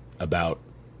was about.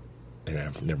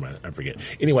 Never mind, I forget.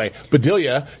 Anyway,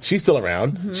 Bedelia, she's still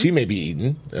around. She may be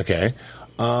eaten. Okay.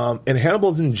 And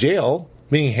Hannibal's in jail,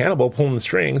 meaning Hannibal pulling the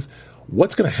strings.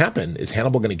 What's going to happen? Is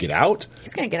Hannibal going to get out?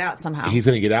 He's going to get out somehow. He's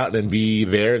going to get out and be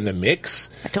there in the mix?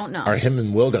 I don't know. Are him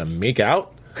and Will going to make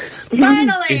out?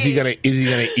 Finally! Is he going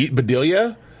to eat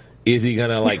Bedelia? Is he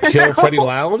going to like kill Freddie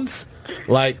Lounds?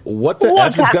 Like, what the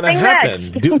F is going to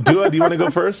happen? Do you want to go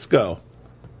first? Go.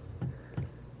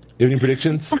 You have any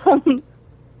predictions?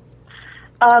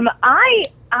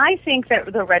 I think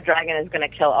that the Red Dragon is going to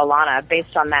kill Alana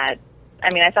based on that.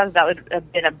 I mean, I thought that would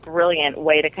have been a brilliant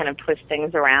way to kind of twist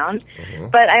things around.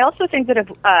 But I also think that if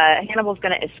Hannibal's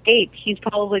going to escape, he's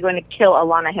probably going to kill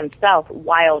Alana himself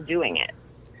while doing it.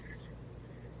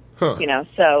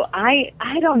 So I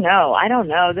don't know. I don't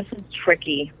know. This is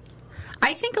tricky.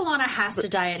 I think Alana has to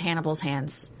die at Hannibal's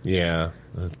hands. Yeah,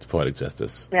 that's poetic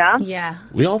justice. Yeah? Yeah.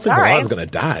 We all think Alana's going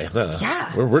to die.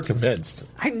 Yeah. We're convinced.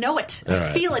 I know it.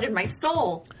 I feel it in my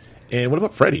soul. And what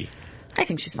about Freddie? I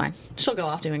think she's fine. She'll go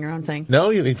off doing her own thing. No?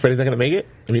 You think Freddie's not going to make it?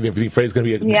 I mean, you think Freddie's going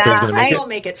to be Freddie will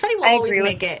make it. Freddie will always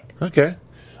make it. Okay.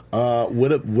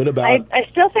 What about... I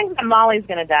still think that Molly's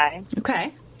going to die.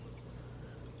 Okay.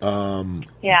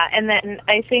 Yeah, and then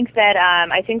I think that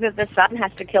the son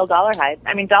has to kill Dolarhyde.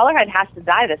 I mean, Dolarhyde has to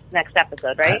die this next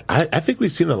episode, right? I think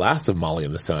we've seen the last of Molly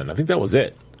and the son. I think that was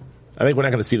it. I think we're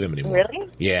not going to see them anymore. Really?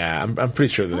 Yeah, I'm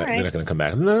pretty sure they're not going to come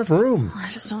back. There's not enough room. I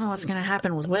just don't know what's going to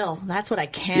happen with Will. That's what I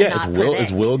cannot predict.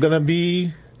 Is Will going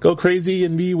to go crazy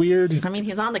and be weird? I mean,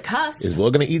 he's on the cusp. Is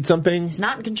Will going to eat something? He's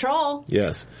not in control.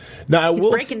 Yes. Now he's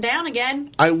breaking down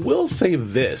again. I will say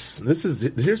this.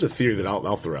 Here's a theory that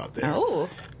I'll throw out there. Oh.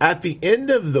 At the end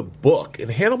of the book, in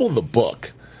Hannibal the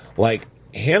book, like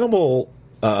Hannibal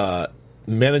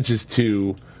manages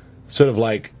to sort of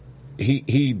like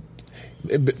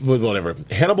whatever.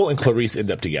 Hannibal and Clarice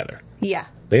end up together. Yeah.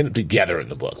 They end up together in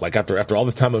the book. Like after all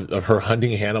this time of her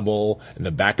hunting Hannibal and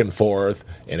the back and forth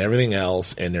and everything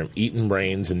else, and they're eating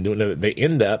brains and doing it, they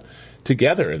end up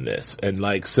together in this. And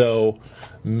like, so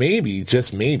maybe,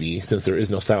 just maybe, since there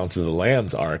is no Silence of the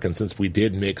Lambs arc, and since we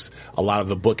did mix a lot of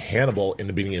the book Hannibal in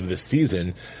the beginning of this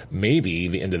season, maybe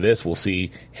the end of this we'll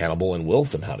see Hannibal and Will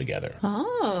somehow together.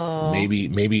 Oh.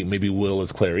 Maybe Will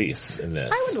is Clarice in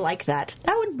this. I would like that.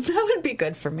 That would be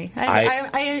good for me.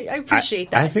 I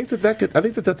appreciate that. I think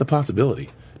that's a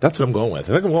possibility. That's what I'm going with.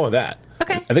 I think I'm going with that.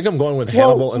 Okay. I think I'm going with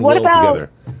Hannibal and Will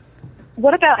together.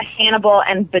 What about Hannibal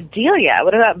and Bedelia?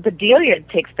 What about Bedelia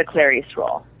takes the Clarice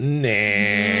role? Nah.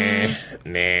 I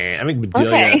think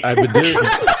Bedelia. Okay.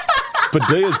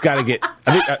 Bedelia's got to get.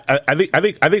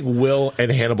 I think Will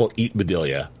and Hannibal eat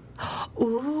Bedelia.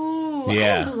 Ooh,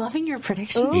 yeah. I'm loving your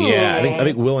predictions. Yeah, I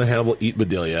think Will and Hannibal eat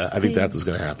Bedelia. I think that's what's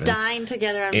going to happen. Dine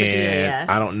together on Bedelia.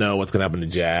 I don't know what's going to happen to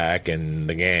Jack and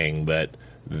the gang, but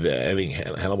I think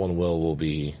Hannibal and Will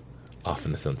be off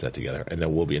in the sunset together, and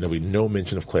there'll be no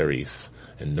mention of Clarice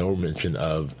and no mention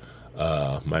of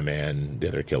my man, the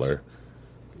other killer,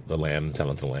 the Silence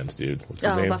of the Lambs dude. What's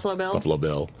his name? Buffalo Bill. Buffalo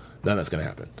Bill. None of that's going to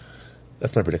happen.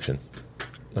 That's my prediction.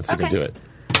 Let's see if we can do it.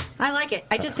 I like it.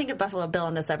 I did think of Buffalo Bill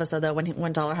in this episode, though,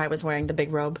 when Dollar High was wearing the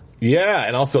big robe. Yeah,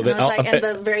 and also and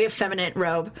the very effeminate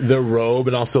robe. The robe,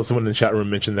 and also someone in the chat room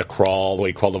mentioned the way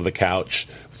he crawled over the couch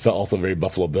felt also very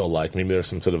Buffalo Bill-like. Maybe there's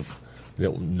some sort of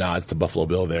nods to Buffalo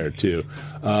Bill there too.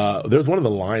 There's one of the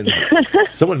lines.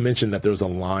 Someone mentioned that there was a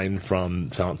line from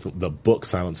the book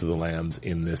Silence of the Lambs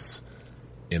in this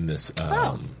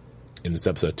episode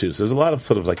too. So there's a lot of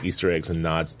sort of like Easter eggs and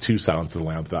nods to Silence of the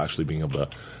Lambs without actually being able to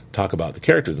talk about the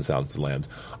characters in Silence of the Lambs.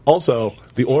 Also,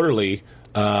 the orderly,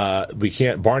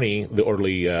 Barney, the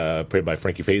orderly, played by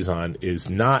Frankie Faison, is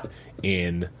not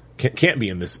can't be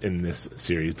in this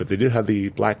series, but they do have the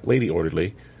black lady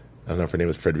orderly. I don't know if her name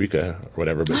was Frederica or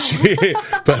whatever, but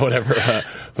but whatever. I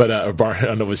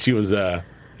don't know, but she was,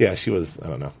 she was, I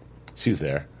don't know. She's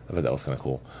there. I thought that was kind of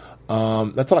cool.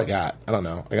 That's all I got. I don't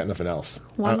know. I got nothing else.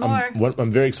 One more. I'm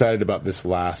very excited about this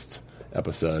last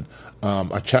episode.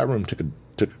 Our chat room took a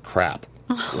crap.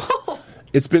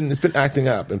 It's been acting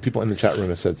up, and people in the chat room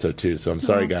have said so too. So I'm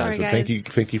sorry, guys. But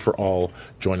thank you for all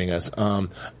joining us. I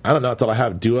don't know. That's all I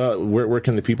have. Dua, where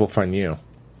can the people find you?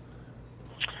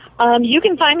 You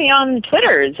can find me on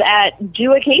Twitters at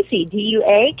Dua Casey,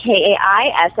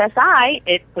 DuAKaissi.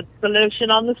 It puts the lotion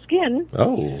on the skin.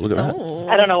 Oh, look at that.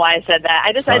 I don't know why I said that.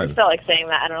 I just felt like saying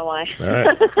that. I don't know why. All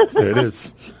right. There it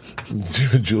is.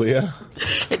 Julia?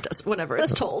 It does whenever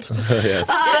it's told. Yes.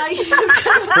 You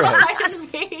can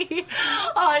find me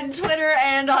on Twitter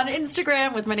and on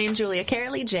Instagram with my name, Julia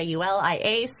Carley,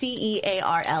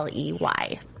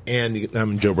 JuliaCearley. And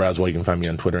I'm Joe Braswell. You can find me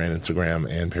on Twitter and Instagram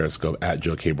and Periscope at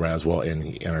Joe K. Braswell,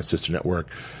 and our sister network,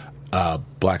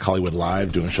 Black Hollywood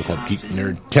Live, doing a show called Geek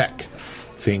Nerd Tech.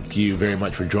 Thank you very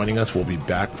much for joining us. We'll be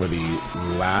back for the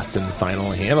last and final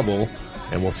Hannibal,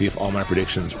 and we'll see if all my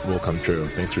predictions will come true.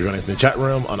 Thanks for joining us in the chat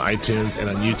room, on iTunes, and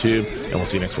on YouTube, and we'll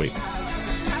see you next week.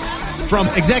 From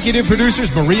executive producers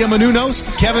Maria Menounos,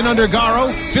 Kevin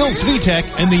Undergaro, Phil Svitek,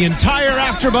 and the entire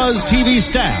AfterBuzz TV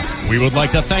staff, we would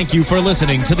like to thank you for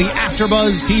listening to the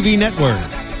AfterBuzz TV network.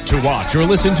 To watch or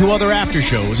listen to other after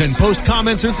shows and post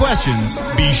comments or questions,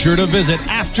 be sure to visit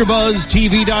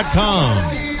AfterBuzzTV.com.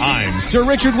 I'm Sir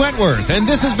Richard Wentworth, and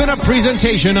this has been a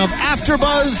presentation of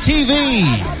AfterBuzz TV.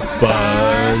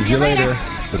 Buzz you later.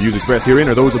 The views expressed herein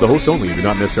are those of the hosts only and do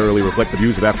not necessarily reflect the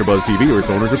views of AfterBuzz TV or its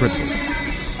owners or principals.